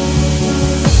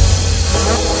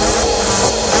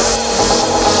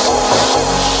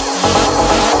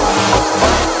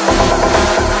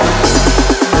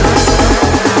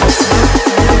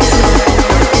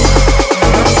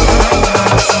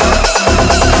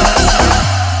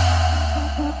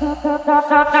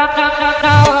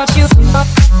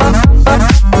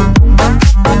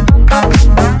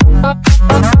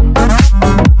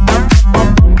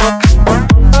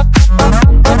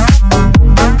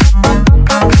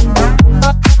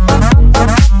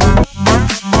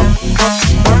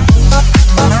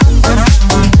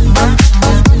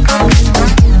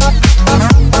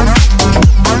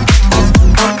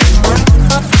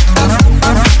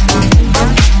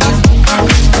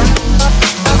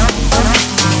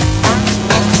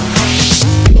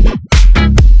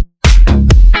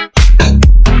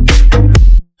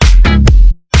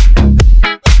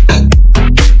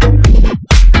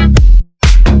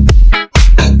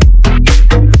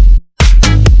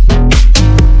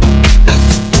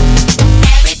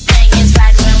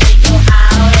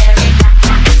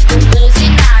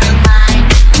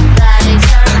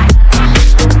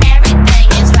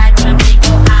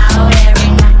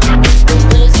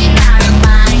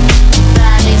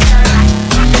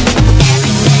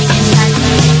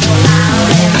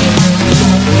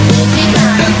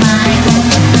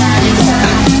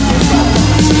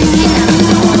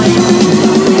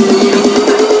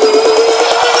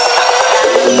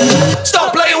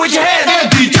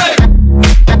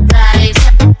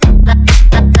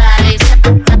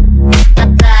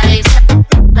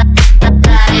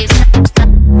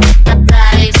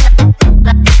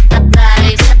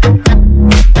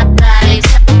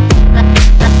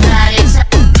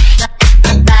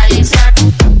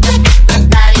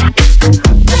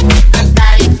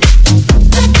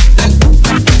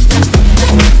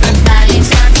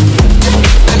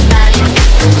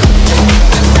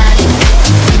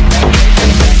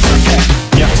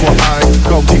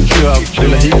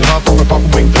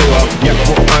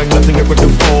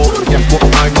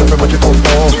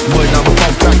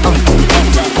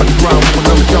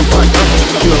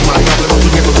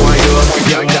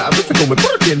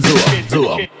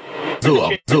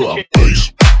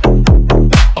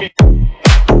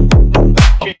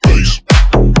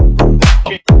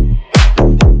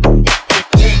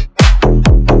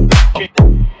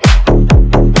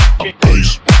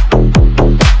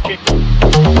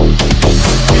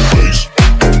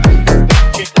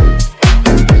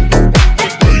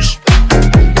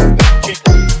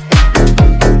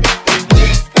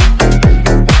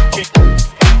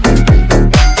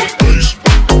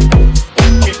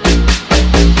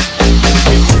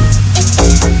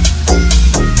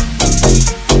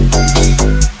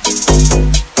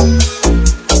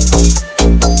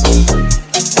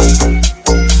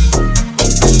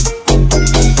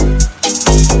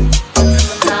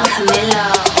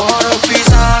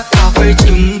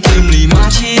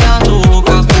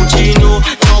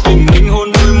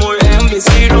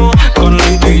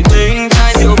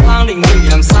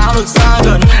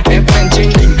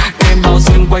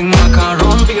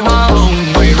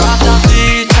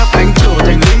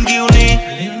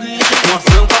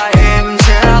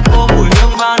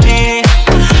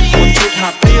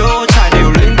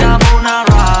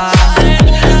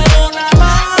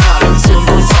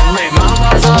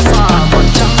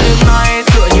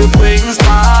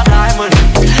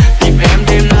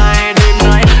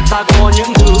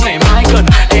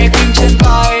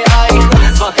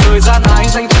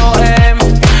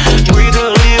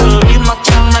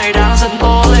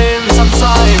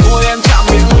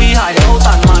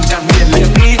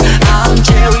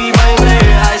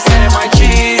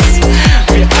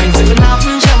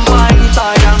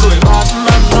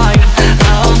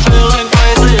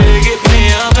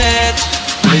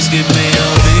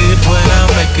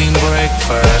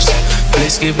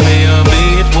 give me a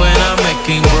beat when I'm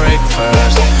making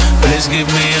breakfast. Please please give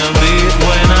me a beat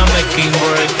when I'm making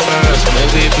breakfast.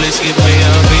 Baby, please give me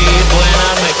a beat when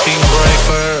I'm making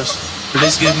breakfast.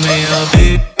 Please give me a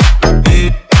beat,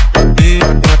 beat, beat,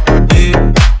 beat,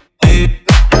 beat.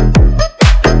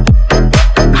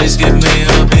 Please give me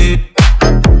a beat,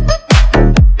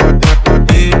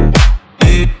 beat,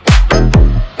 beat.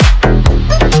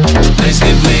 Please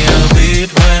give me a beat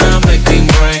when I'm making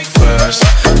breakfast.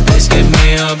 Please give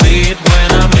me a beat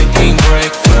when I'm making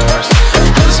breakfast.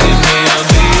 Please give me a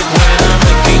beat when I'm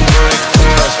making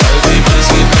breakfast. Baby, please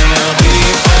give me a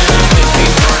beat when I'm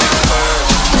making breakfast.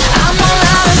 I'm all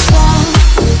out of song.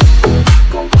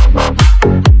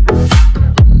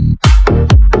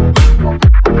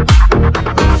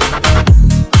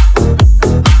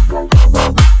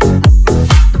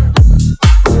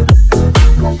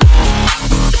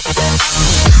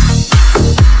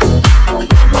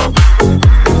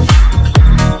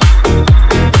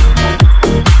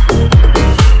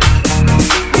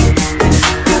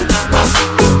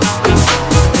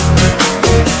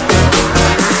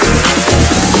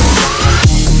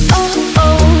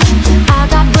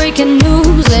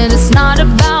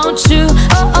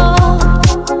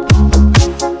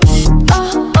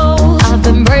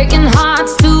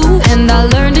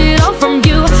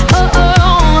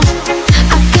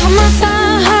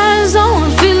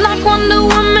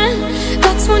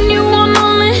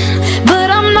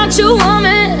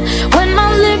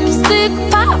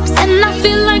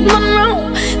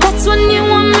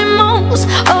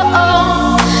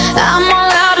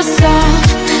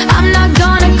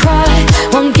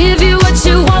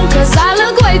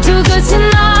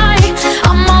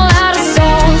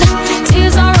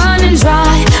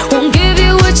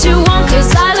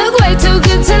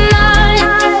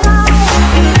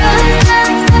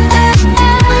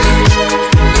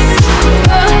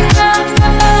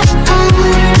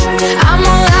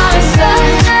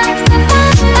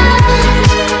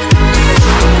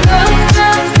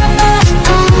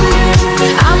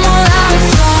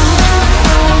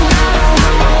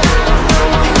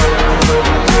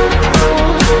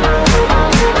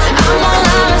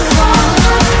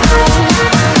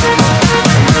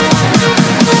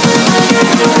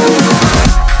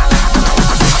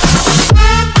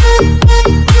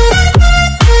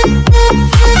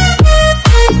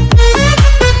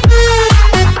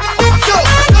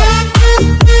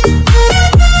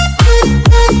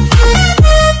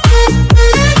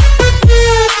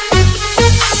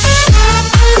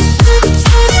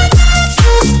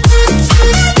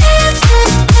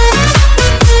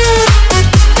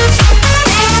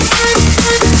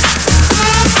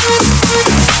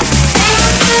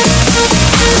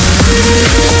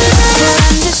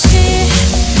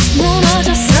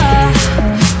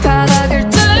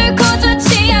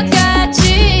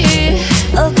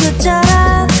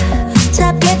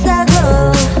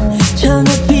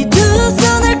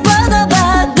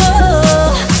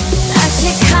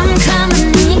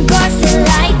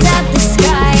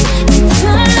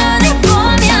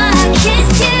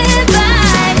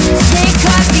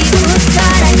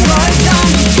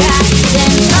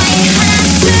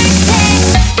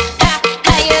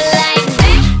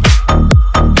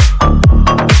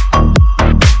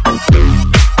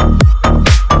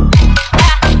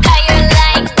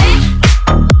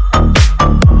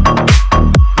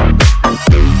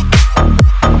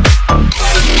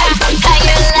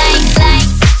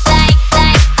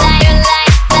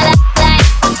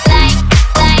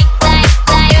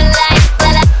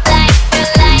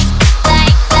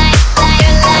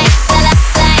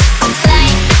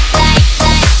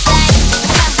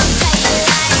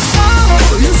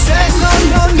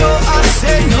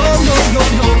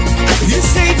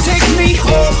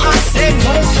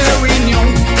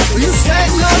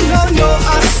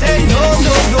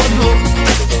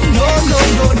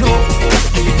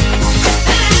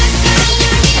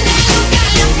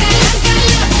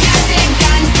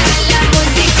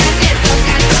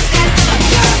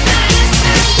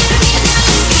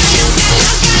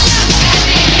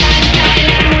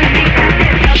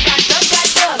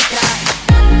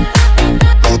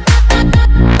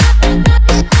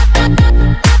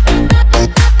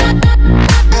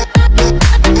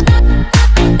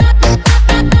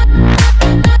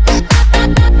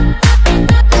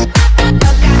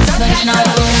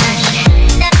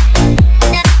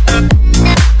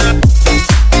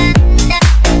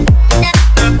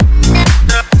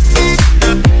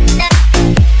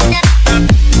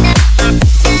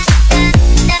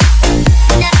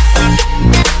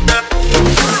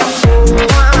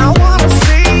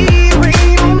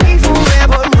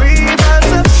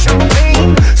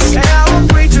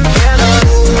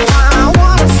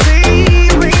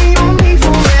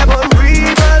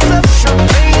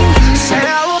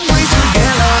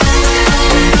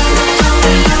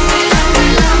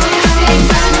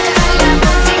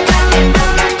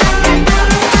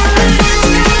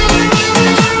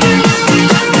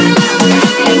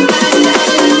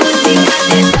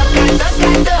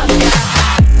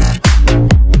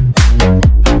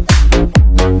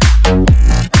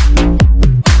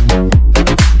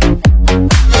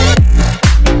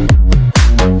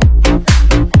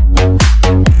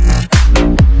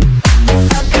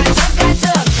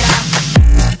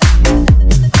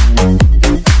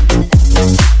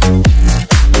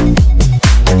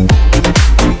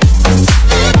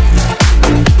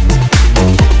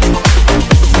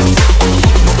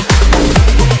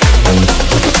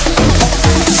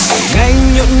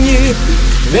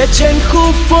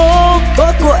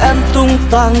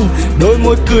 tăng, đôi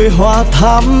môi cười hoa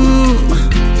thắm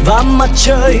và mặt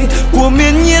trời của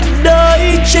miền nhiệt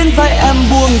đới trên vai em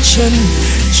buông chân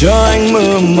cho anh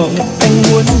mơ mộng. Anh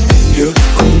muốn được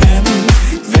cùng em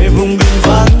về vùng biên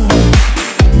vắng,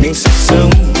 mình sẽ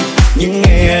sống những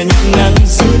ngày những nắng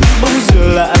dưới bóng dừa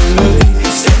lạ lơi,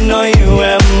 sẽ nói yêu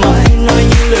em mãi, nói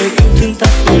những lời yêu thương ta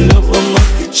từ lâu ôm ấp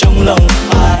trong lòng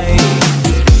ai.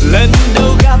 Lần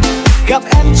đầu gặp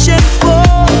em trên phố,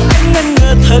 anh ngẩn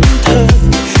ngơ thẫn thờ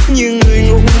như người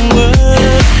ngủ mơ.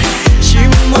 Chỉ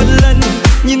một lần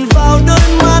nhìn vào đôi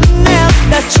mắt em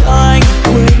đã cho anh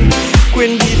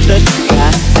quên đi tất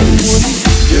cả. Anh muốn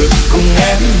được cùng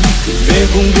em về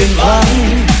vùng biên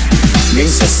vắng, mình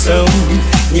sẽ sống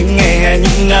những ngày hè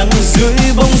những nắng dưới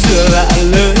bóng dừa lạ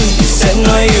lơi, sẽ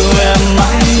nói yêu em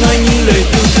mãi, nói những lời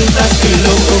yêu thương ta từ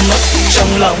lâu ôm ấp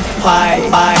trong lòng hoài.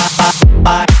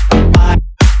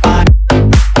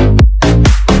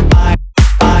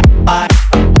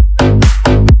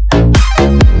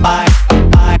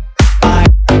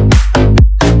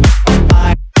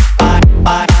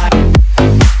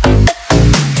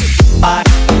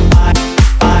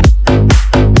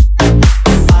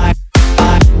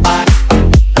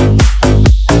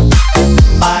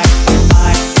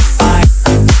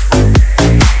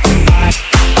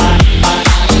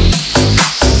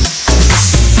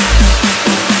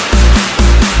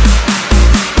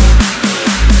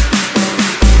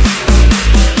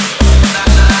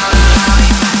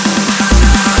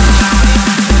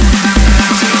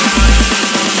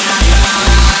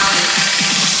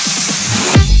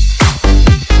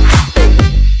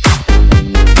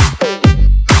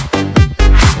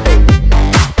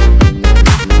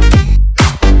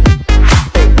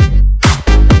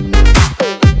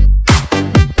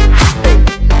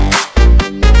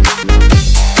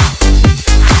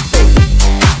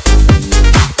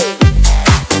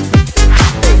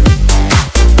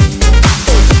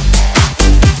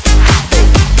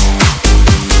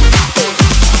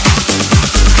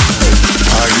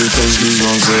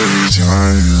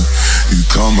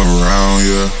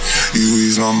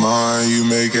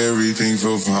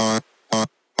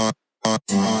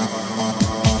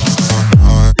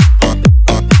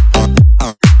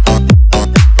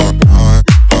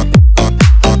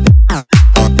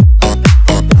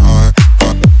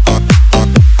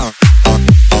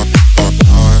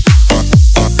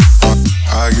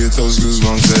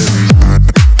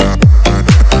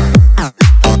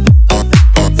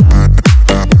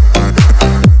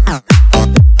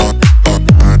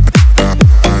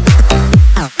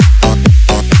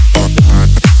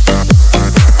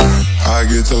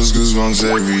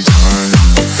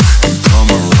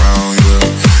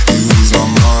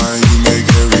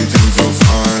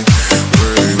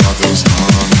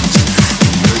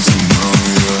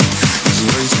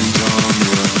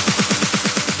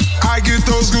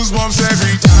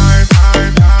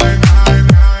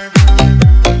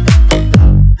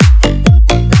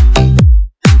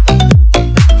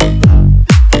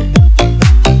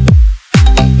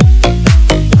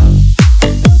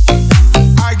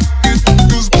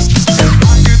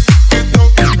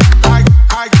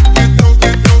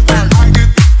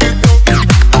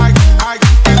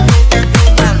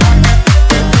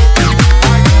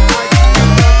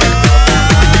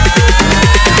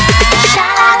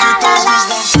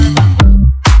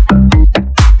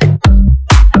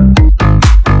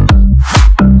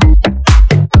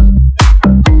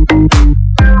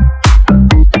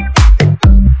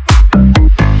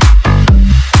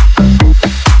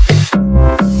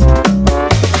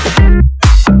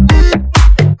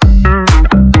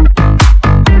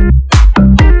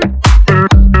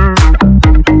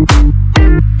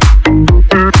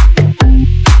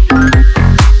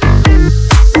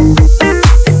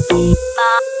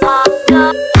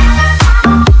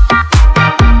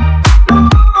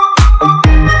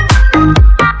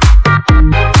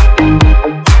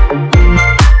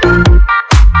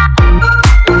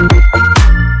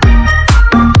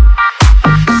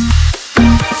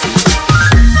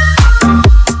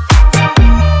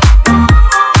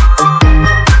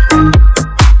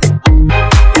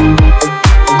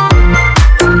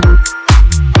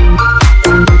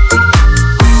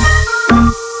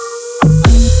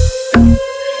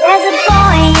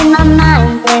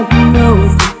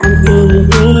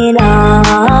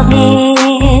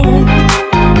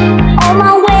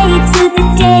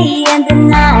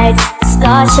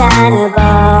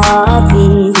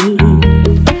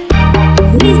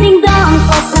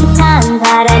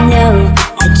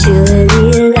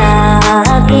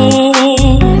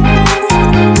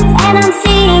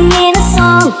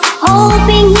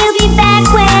 Hoping he'll be back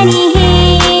when he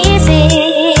hears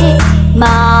it.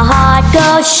 My heart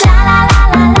go sha la la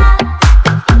la la,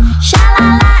 sha la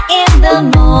la in the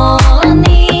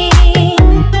morning,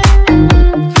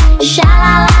 sha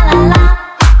la la la la,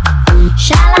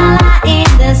 sha la la in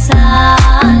the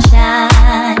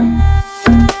sunshine,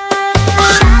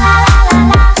 sha la la la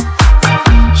la,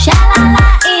 sha la la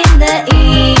in the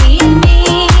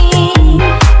evening,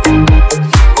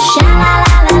 sha la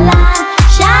la la la,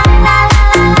 sha la la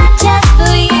la la, just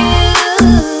for you.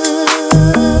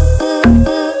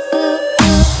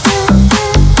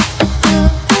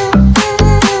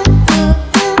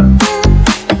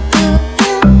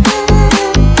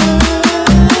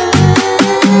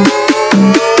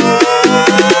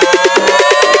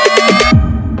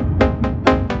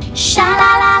 Sha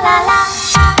la la la la.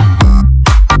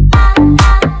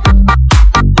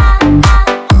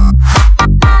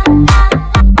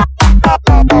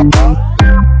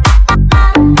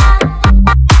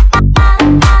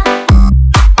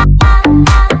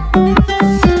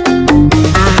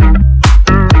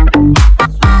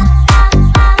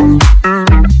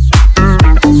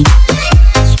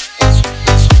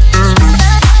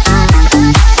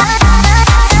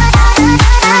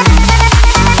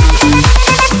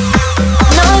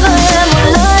 Nói với em một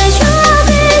lời cho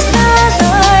biết xa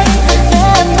rời, để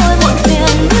em thôi muộn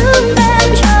phiền những đêm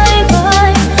chơi vơi.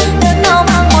 Đêm nào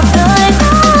mang một đời có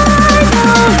ai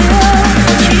thấu hiểu,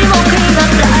 chỉ mong khi gặp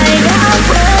lại đã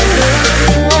quên được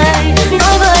người.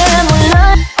 Nói với em một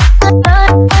lời.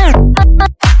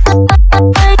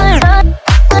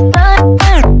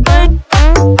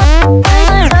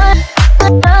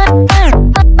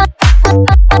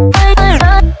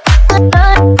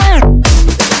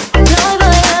 Nói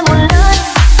với em một lời.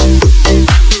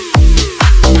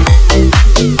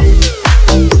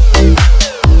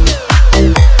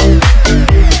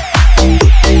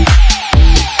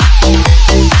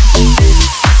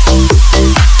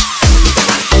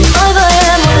 Nói với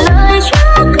em một lời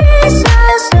trước khi xa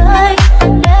rời,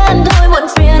 để em thôi muộn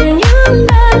phiền những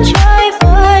đêm chơi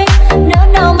vơi. Nếu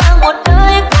nào mang một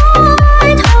đời có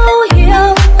ai thấu hiểu,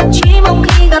 chỉ mong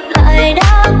khi gặp lại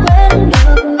đã quên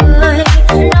được người.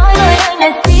 Nói lời anh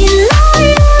này xin lỗi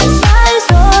em sai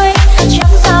rồi,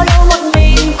 chẳng sao đâu một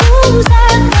mình cũng sẽ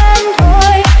quen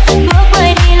thôi. Bước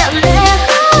quay đi lặng lẽ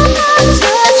khóc than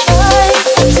giữa trời,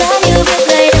 giá như biết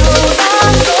ngày đầu đã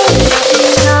không gặp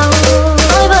nhau.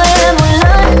 Nói với em một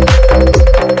lời. Nói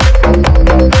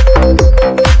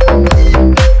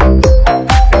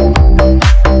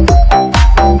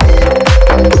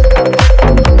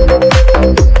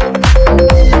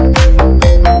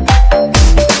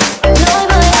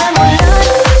với em một lời.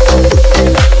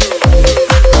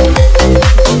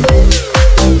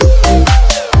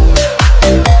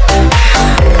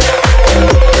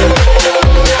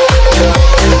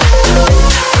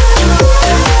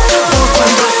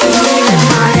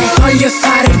 Voglio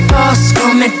fare il boss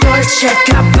come Dolce &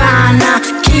 Gabbana,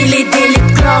 chili di lip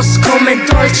gloss come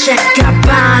Dolce &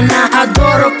 Gabbana.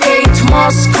 Adoro Kate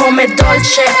Moss come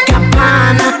Dolce &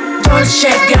 Gabbana, Dolce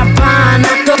 & Gabbana,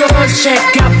 Dolce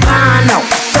 & Gabbana,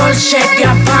 Dolce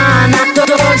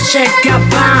 &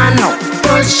 Gabbana,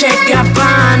 Dolce &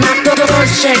 Gabbana,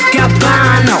 Dolce &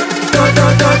 Gabbana,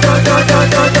 Dolce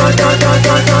 & Gabbana,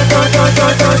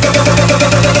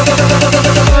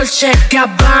 Dolce &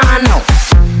 Gabbana.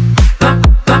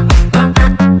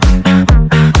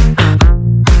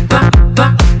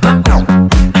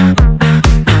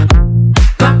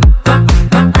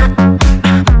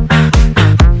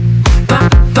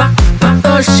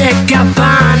 Dolce &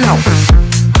 Gabbana.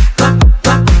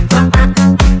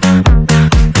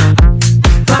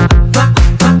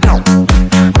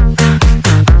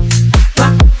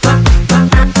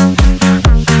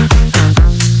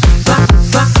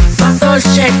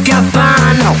 Dolce &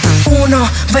 Gabbana. 1,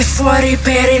 vai fuori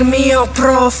per il mio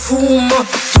profumo.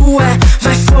 2,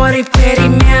 vai fuori per i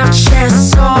miei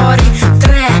accessori.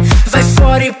 3, vai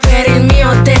fuori per il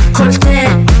mio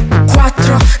décolleté.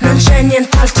 4, non c'è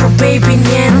nient'altro baby,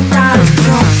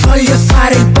 nient'altro. Voglio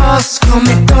fare il boss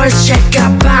come Dolce &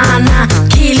 Gabbana,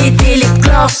 chili di lip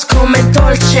gloss come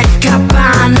Dolce &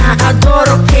 Gabbana.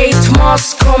 Adoro Kate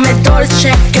Moss come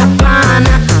Dolce &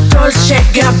 Gabbana, Dolce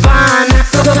 & Gabbana,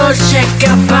 Dolce &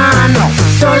 Gabbana,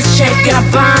 Dolce &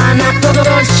 Gabbana,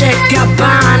 Dolce &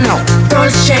 Gabbana,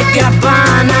 Dolce &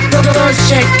 Gabbana,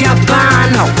 Dolce &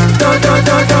 Gabbana,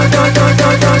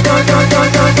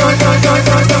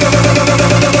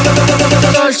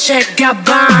 Dolce &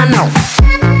 Gabbana.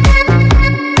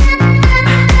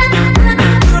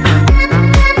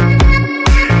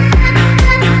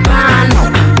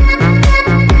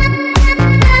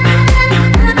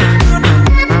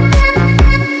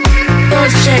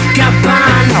 Dolce &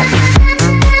 Gabbana.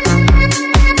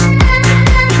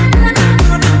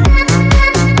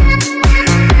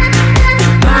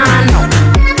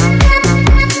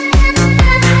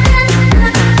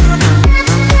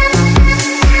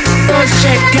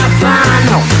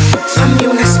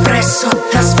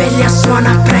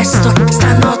 suona presto.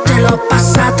 Stanotte l'ho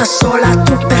passata sola,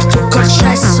 tu per tu col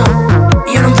cesso.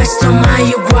 Io non vesto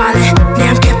mai uguale,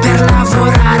 neanche per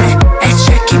lavorare. E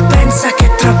c'è chi pensa che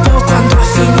tra poco andrò a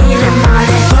finire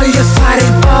male. Voglio fare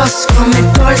il boss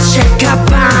come Dolce &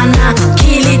 Gabbana,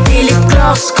 chili di lip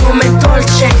gloss come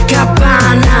Dolce &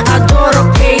 Gabbana. Adoro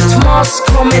Kate Moss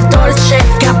come Dolce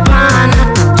 & Gabbana.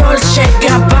 Dolce &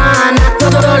 Gabbana,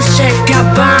 Dolce &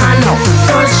 Gabbana,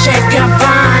 Dolce &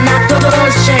 Gabbana,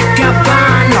 Dolce &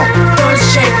 Gabbana,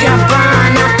 Dolce &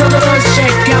 Gabbana, Dolce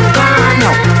 & Gabbana, Dolce & Gabbana.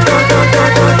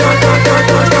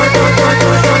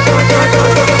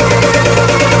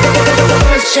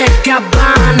 Dolce &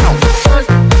 Gabbana.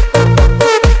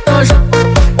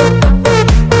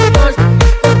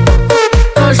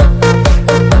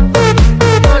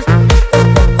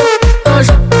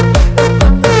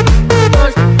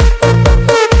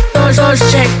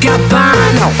 Dolce & Gabbana.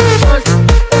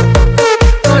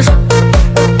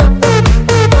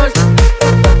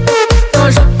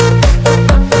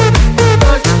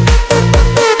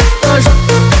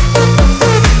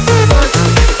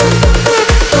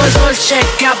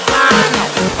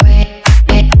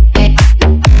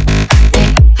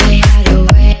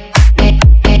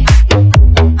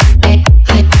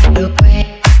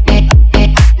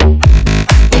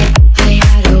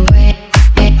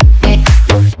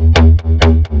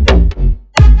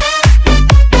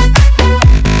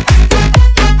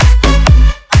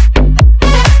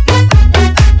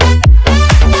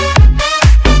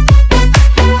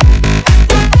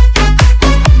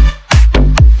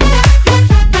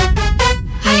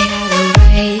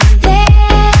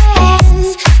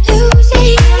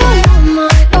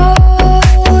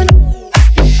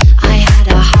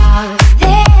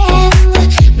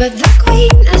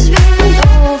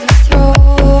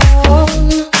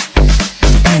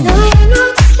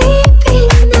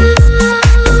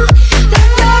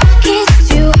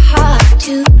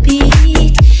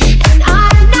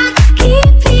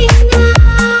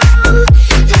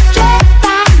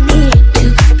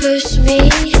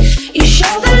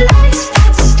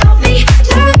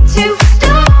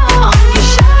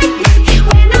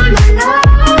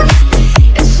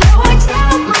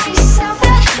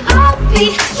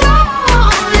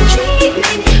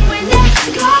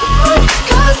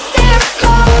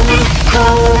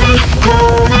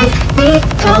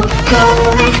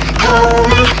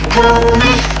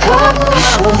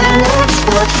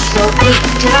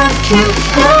 Don't you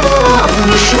know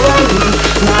I'm sure you,